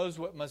he knows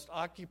what must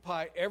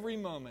occupy every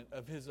moment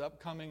of his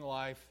upcoming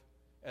life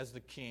as the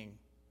king.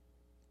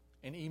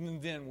 And even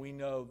then, we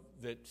know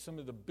that some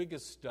of the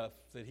biggest stuff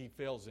that he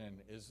fails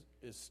in is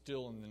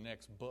still in the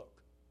next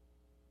book.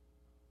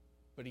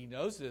 But he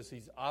knows this.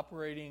 He's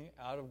operating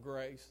out of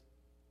grace.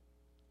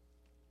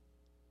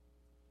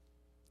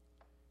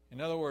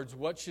 In other words,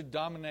 what should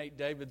dominate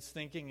David's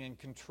thinking and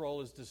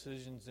control his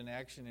decisions and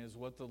action is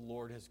what the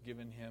Lord has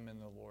given him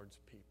and the Lord's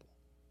people.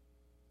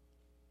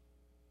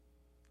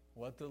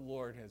 What the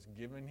Lord has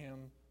given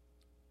him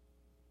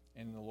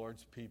and the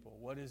Lord's people.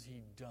 What has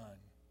he done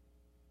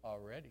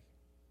already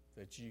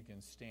that you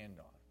can stand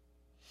on?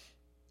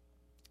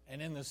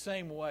 And in the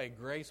same way,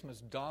 grace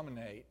must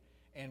dominate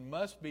and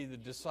must be the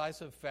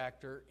decisive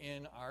factor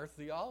in our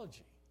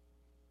theology.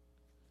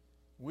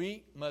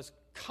 We must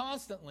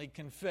constantly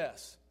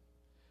confess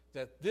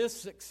that this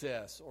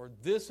success or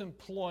this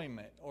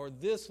employment or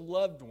this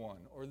loved one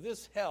or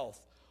this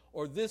health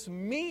or this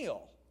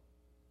meal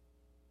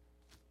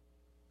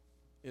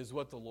is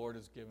what the Lord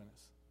has given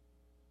us.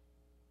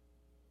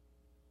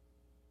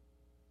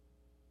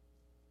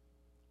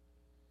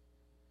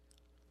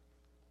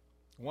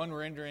 One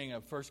rendering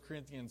of 1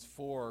 Corinthians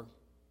 4,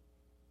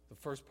 the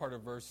first part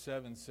of verse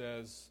 7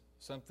 says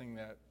something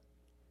that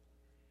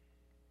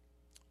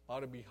ought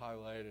to be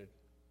highlighted.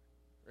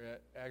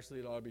 Actually,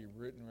 it ought to be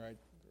written right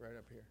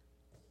up here.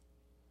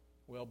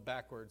 Well,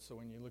 backwards, so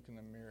when you look in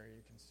the mirror,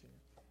 you can see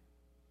it.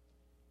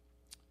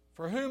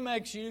 For who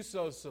makes you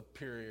so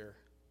superior?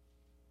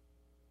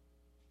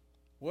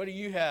 What do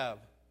you have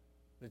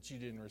that you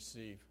didn't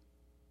receive?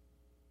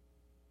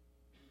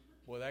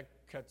 Well, that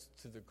cuts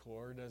to the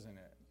core, doesn't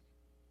it?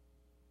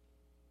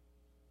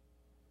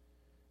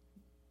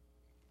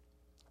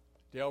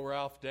 Dale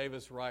Ralph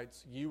Davis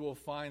writes, "You will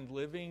find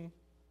living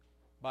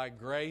by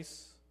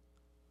grace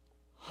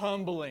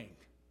humbling.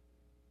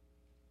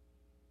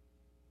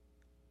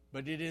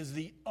 But it is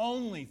the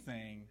only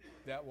thing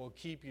that will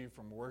keep you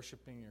from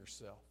worshiping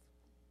yourself."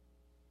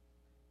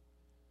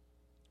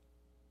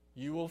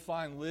 You will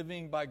find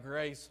living by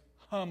grace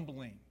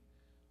humbling,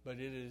 but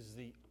it is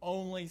the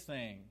only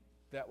thing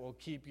that will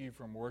keep you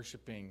from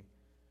worshiping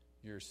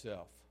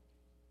yourself.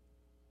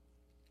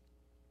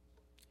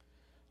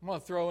 I'm going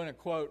to throw in a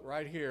quote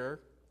right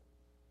here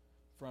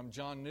from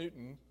John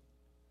Newton,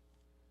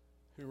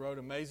 who wrote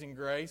Amazing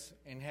Grace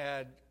and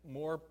had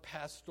more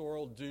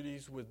pastoral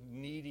duties with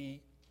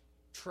needy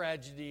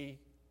tragedy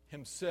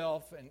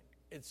himself, and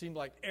it seemed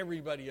like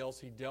everybody else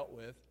he dealt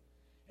with.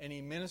 And he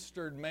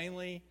ministered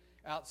mainly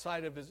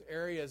outside of his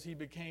area as he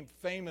became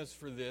famous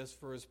for this,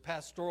 for his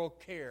pastoral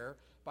care,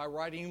 by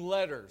writing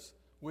letters,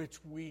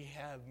 which we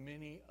have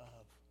many of.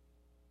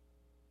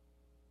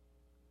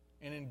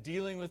 And in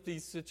dealing with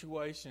these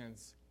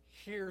situations,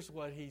 here's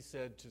what he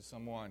said to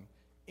someone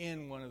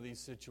in one of these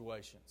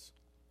situations.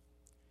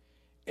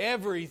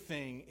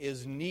 Everything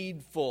is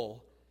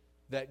needful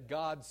that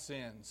God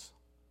sends.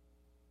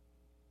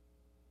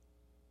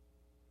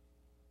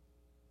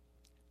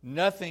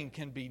 Nothing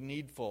can be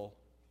needful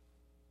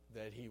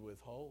that He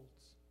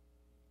withholds.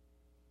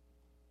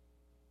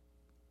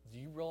 Do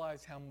you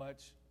realize how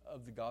much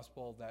of the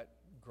gospel that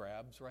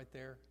grabs right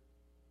there?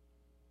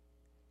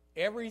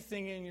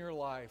 Everything in your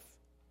life,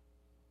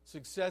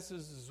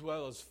 successes as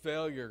well as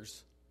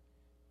failures,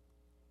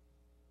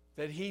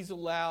 that He's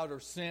allowed or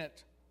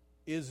sent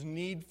is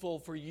needful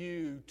for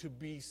you to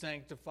be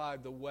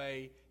sanctified the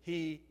way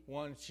He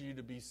wants you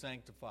to be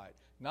sanctified.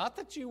 Not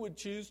that you would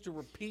choose to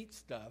repeat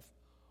stuff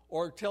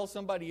or tell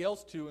somebody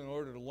else to in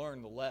order to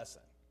learn the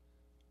lesson.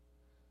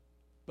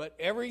 But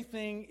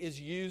everything is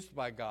used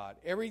by God.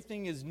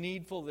 Everything is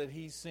needful that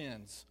He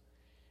sends.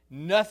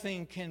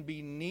 Nothing can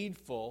be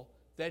needful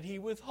that He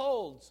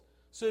withholds.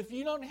 So if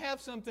you don't have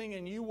something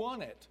and you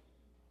want it,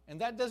 and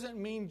that doesn't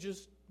mean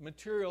just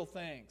material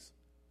things,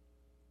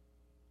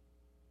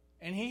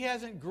 and He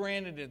hasn't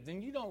granted it,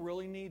 then you don't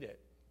really need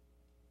it.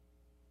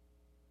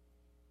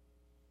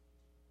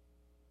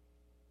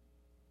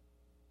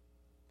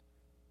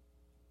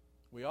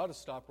 We ought to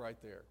stop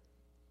right there,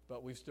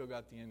 but we've still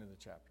got the end of the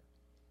chapter.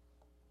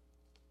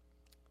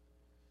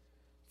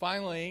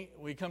 Finally,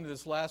 we come to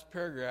this last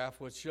paragraph,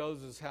 which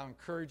shows us how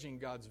encouraging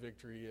God's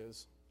victory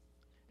is,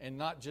 and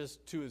not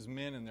just to His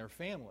men and their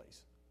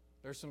families.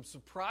 There's some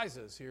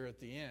surprises here at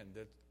the end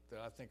that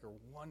I think are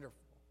wonderful.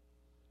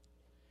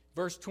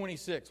 Verse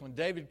 26, when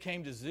David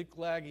came to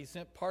Ziklag, he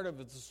sent part of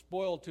the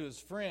spoil to his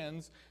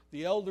friends,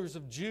 the elders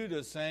of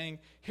Judah, saying,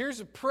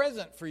 "Here's a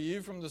present for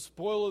you from the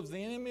spoil of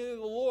the enemy of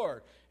the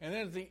Lord." And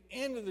then at the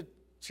end of the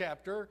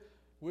chapter,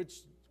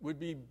 which would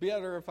be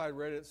better if I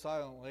read it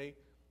silently,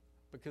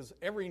 because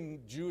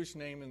every Jewish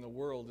name in the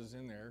world is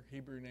in there,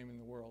 Hebrew name in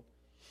the world.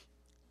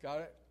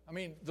 Got it? I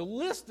mean, the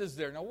list is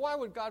there. Now, why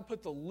would God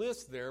put the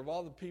list there of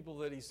all the people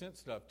that He sent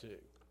stuff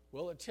to?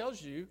 Well, it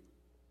tells you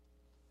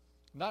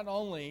not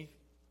only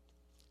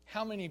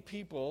how many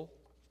people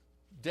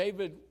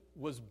David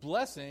was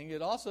blessing,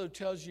 it also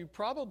tells you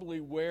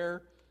probably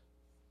where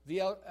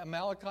the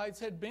Amalekites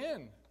had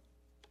been.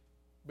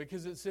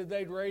 because it said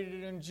they'd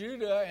raided in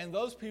Judah, and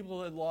those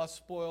people had lost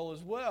spoil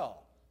as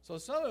well. So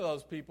some of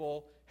those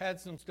people had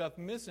some stuff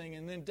missing,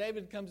 and then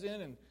David comes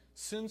in and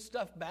sends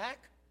stuff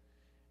back.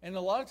 And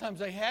a lot of times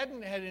they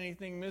hadn't had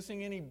anything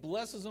missing, and he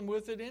blesses them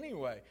with it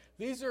anyway.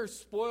 These are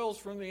spoils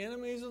from the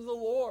enemies of the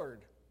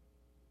Lord.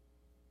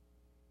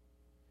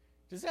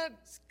 Does that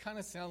kind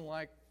of sound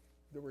like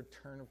the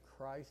return of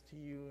Christ to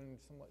you? And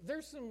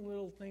there's some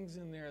little things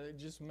in there that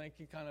just make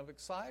you kind of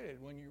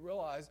excited when you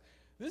realize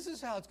this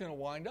is how it's going to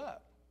wind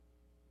up.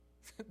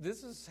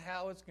 This is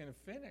how it's going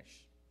to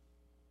finish.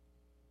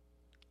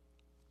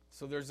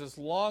 So there's this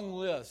long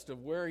list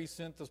of where he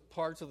sent the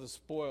parts of the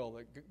spoil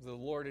that the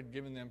Lord had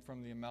given them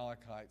from the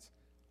Amalekites.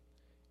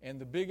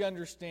 And the big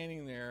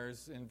understanding there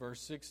is in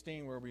verse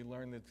 16, where we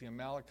learn that the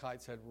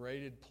Amalekites had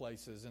raided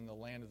places in the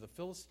land of the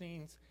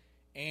Philistines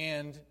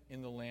and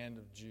in the land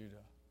of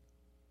Judah.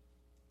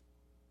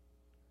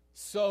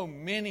 So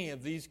many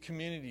of these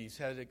communities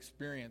had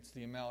experienced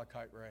the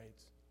Amalekite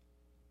raids.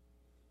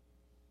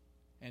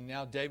 And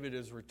now David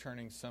is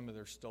returning some of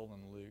their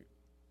stolen loot.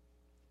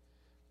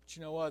 But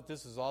you know what?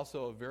 This is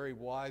also a very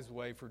wise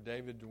way for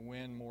David to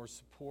win more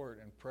support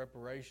and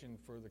preparation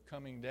for the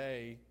coming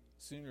day,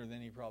 sooner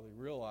than he probably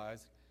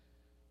realized,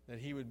 that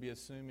he would be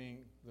assuming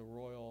the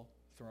royal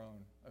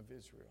throne of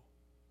Israel.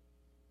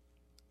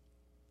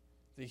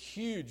 The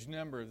huge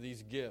number of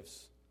these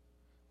gifts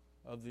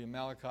of the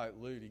Amalekite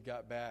loot he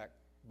got back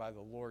by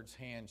the Lord's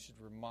hand should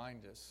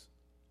remind us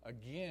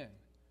again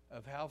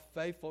of how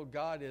faithful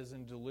God is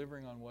in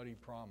delivering on what he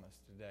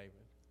promised to David.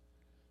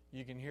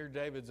 You can hear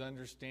David's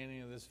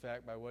understanding of this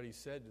fact by what he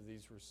said to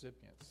these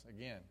recipients.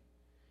 Again,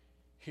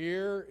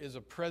 here is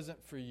a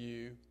present for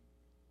you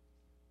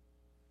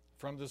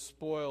from the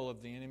spoil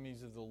of the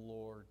enemies of the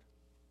Lord.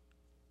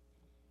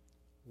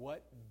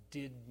 What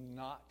did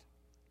not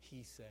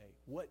he say?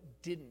 What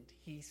didn't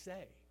he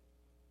say?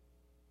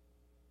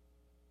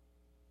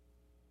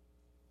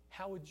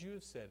 How would you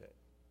have said it?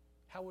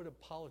 How would a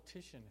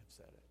politician have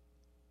said it?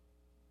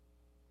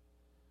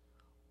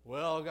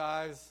 Well,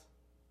 guys,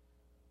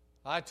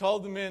 I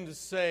told the men to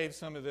save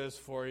some of this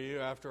for you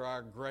after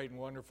our great and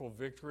wonderful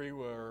victory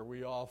where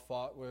we all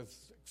fought with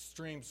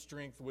extreme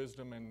strength,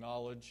 wisdom, and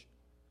knowledge.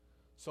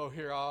 So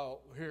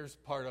here's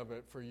part of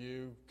it for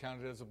you.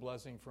 Count it as a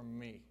blessing from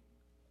me.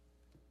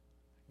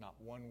 Not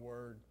one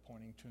word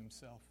pointing to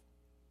himself.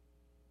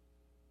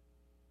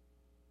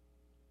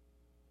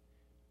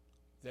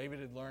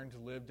 David had learned to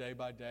live day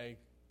by day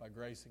by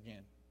grace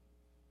again.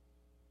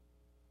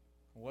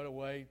 What a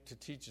way to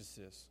teach us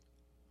this.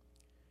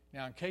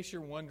 Now, in case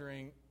you're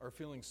wondering or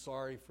feeling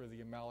sorry for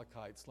the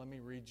Amalekites, let me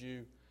read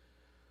you,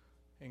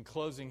 in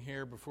closing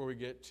here, before we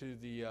get to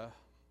the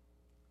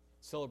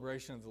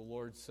celebration of the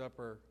Lord's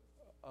Supper,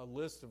 a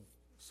list of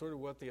sort of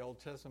what the Old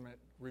Testament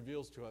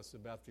reveals to us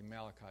about the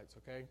Amalekites,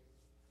 okay?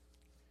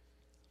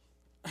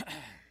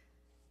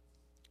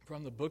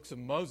 From the books of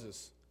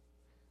Moses,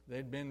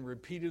 they'd been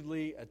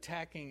repeatedly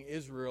attacking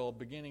Israel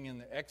beginning in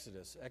the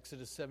Exodus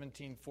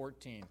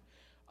 17:14.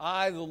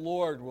 I, the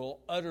Lord, will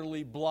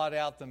utterly blot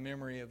out the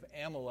memory of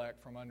Amalek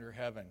from under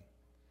heaven.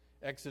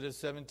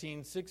 Exodus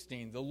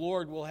 17:16. The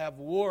Lord will have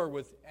war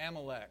with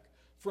Amalek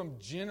from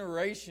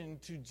generation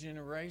to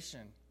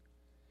generation.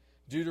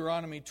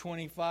 Deuteronomy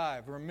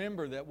 25.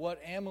 Remember that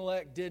what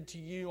Amalek did to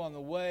you on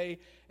the way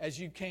as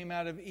you came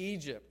out of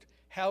Egypt,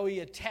 how he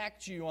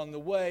attacked you on the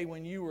way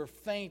when you were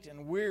faint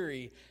and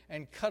weary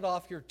and cut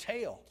off your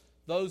tail,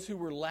 those who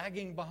were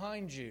lagging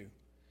behind you.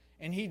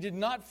 And he did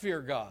not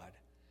fear God.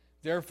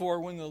 Therefore,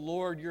 when the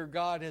Lord your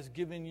God has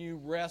given you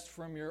rest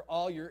from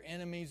all your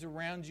enemies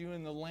around you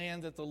in the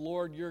land that the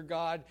Lord your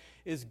God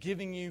is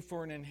giving you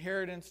for an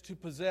inheritance to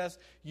possess,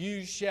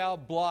 you shall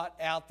blot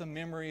out the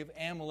memory of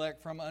Amalek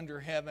from under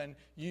heaven.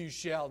 You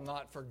shall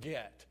not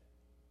forget.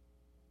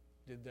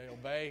 Did they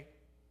obey?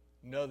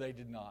 No, they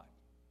did not.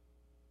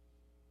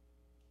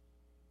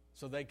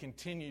 So they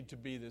continued to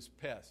be this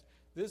pest.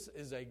 This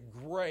is a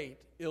great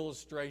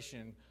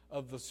illustration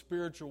of the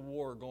spiritual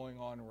war going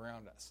on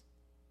around us,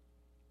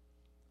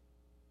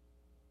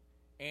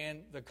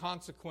 and the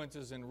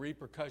consequences and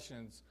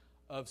repercussions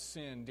of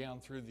sin down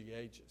through the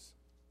ages.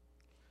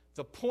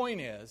 The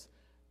point is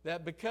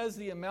that because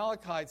the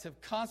Amalekites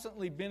have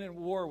constantly been at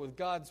war with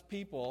God's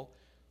people,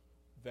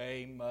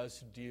 they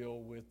must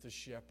deal with the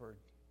shepherd.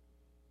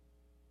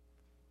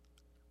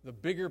 The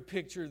bigger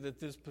picture that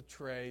this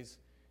portrays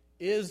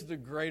is the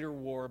greater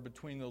war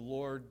between the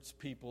Lord's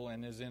people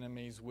and his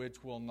enemies,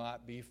 which will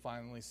not be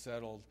finally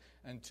settled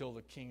until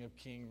the King of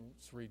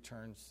Kings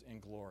returns in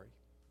glory.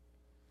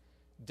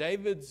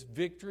 David's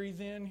victory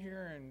then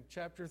here in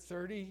chapter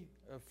 30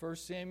 of 1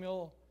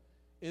 Samuel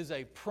is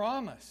a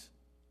promise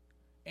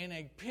and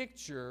a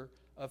picture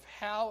of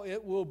how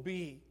it will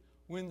be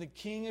when the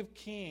King of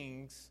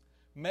Kings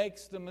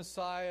makes the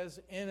Messiah's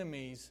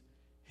enemies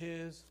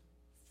his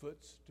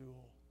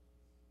footstool.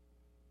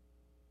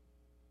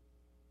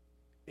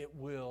 It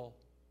will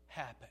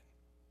happen,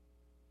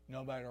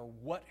 no matter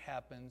what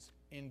happens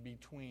in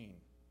between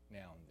now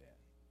and then.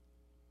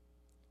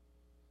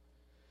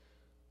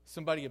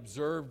 Somebody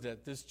observed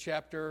that this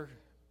chapter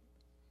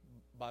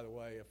by the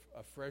way, if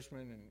a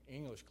freshman in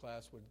English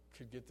class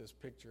could get this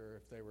picture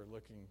if they were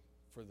looking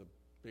for the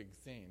big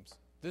themes.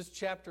 This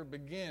chapter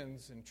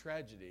begins in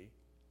tragedy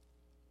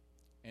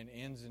and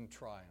ends in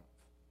triumph.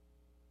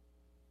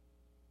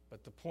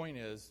 But the point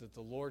is that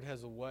the Lord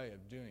has a way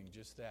of doing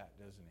just that,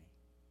 doesn't he?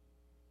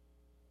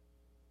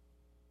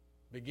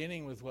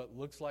 Beginning with what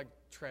looks like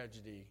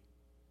tragedy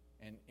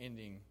and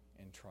ending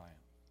in triumph.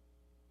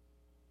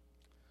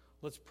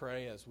 Let's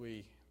pray as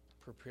we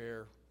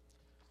prepare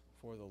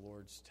for the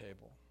Lord's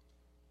table.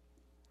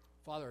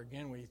 Father,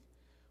 again, we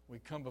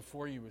come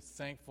before you with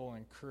thankful,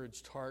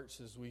 encouraged hearts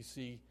as we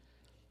see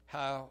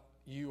how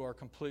you are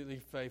completely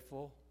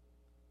faithful.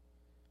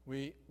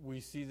 We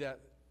see that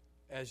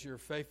as your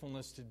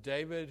faithfulness to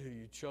David, who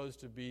you chose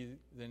to be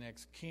the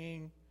next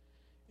king,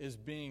 is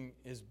being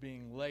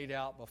laid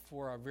out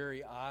before our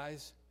very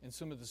eyes in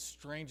some of the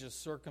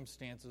strangest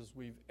circumstances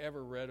we've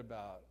ever read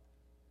about.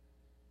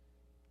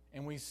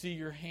 And we see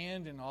your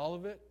hand in all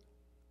of it,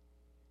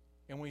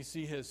 and we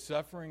see his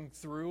suffering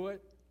through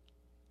it,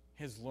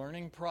 his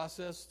learning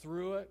process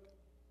through it,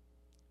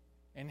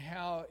 and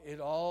how it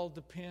all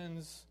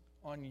depends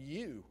on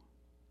you,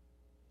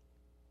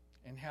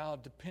 and how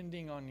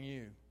depending on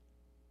you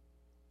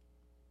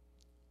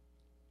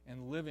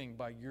and living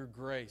by your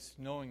grace,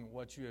 knowing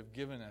what you have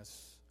given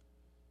us,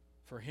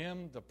 for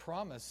him, the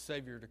promised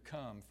Savior to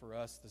come, for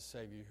us, the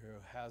Savior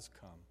who has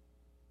come,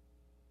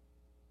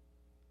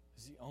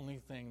 is the only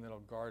thing that will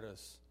guard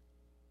us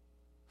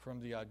from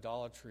the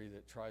idolatry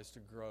that tries to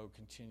grow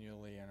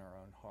continually in our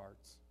own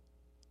hearts.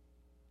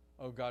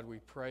 Oh God, we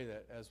pray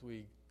that as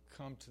we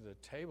come to the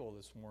table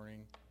this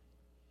morning,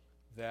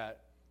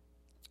 that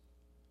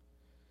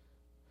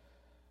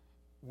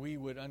we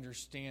would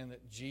understand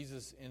that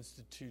Jesus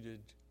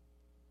instituted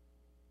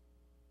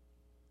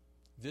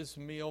this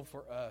meal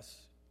for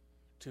us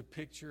to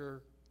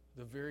picture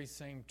the very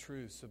same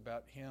truths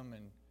about him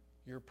and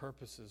your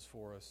purposes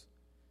for us.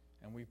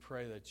 And we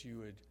pray that you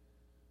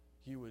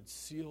would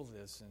seal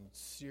this and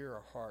sear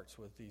our hearts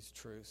with these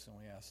truths. And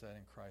we ask that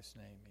in Christ's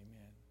name.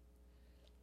 Amen.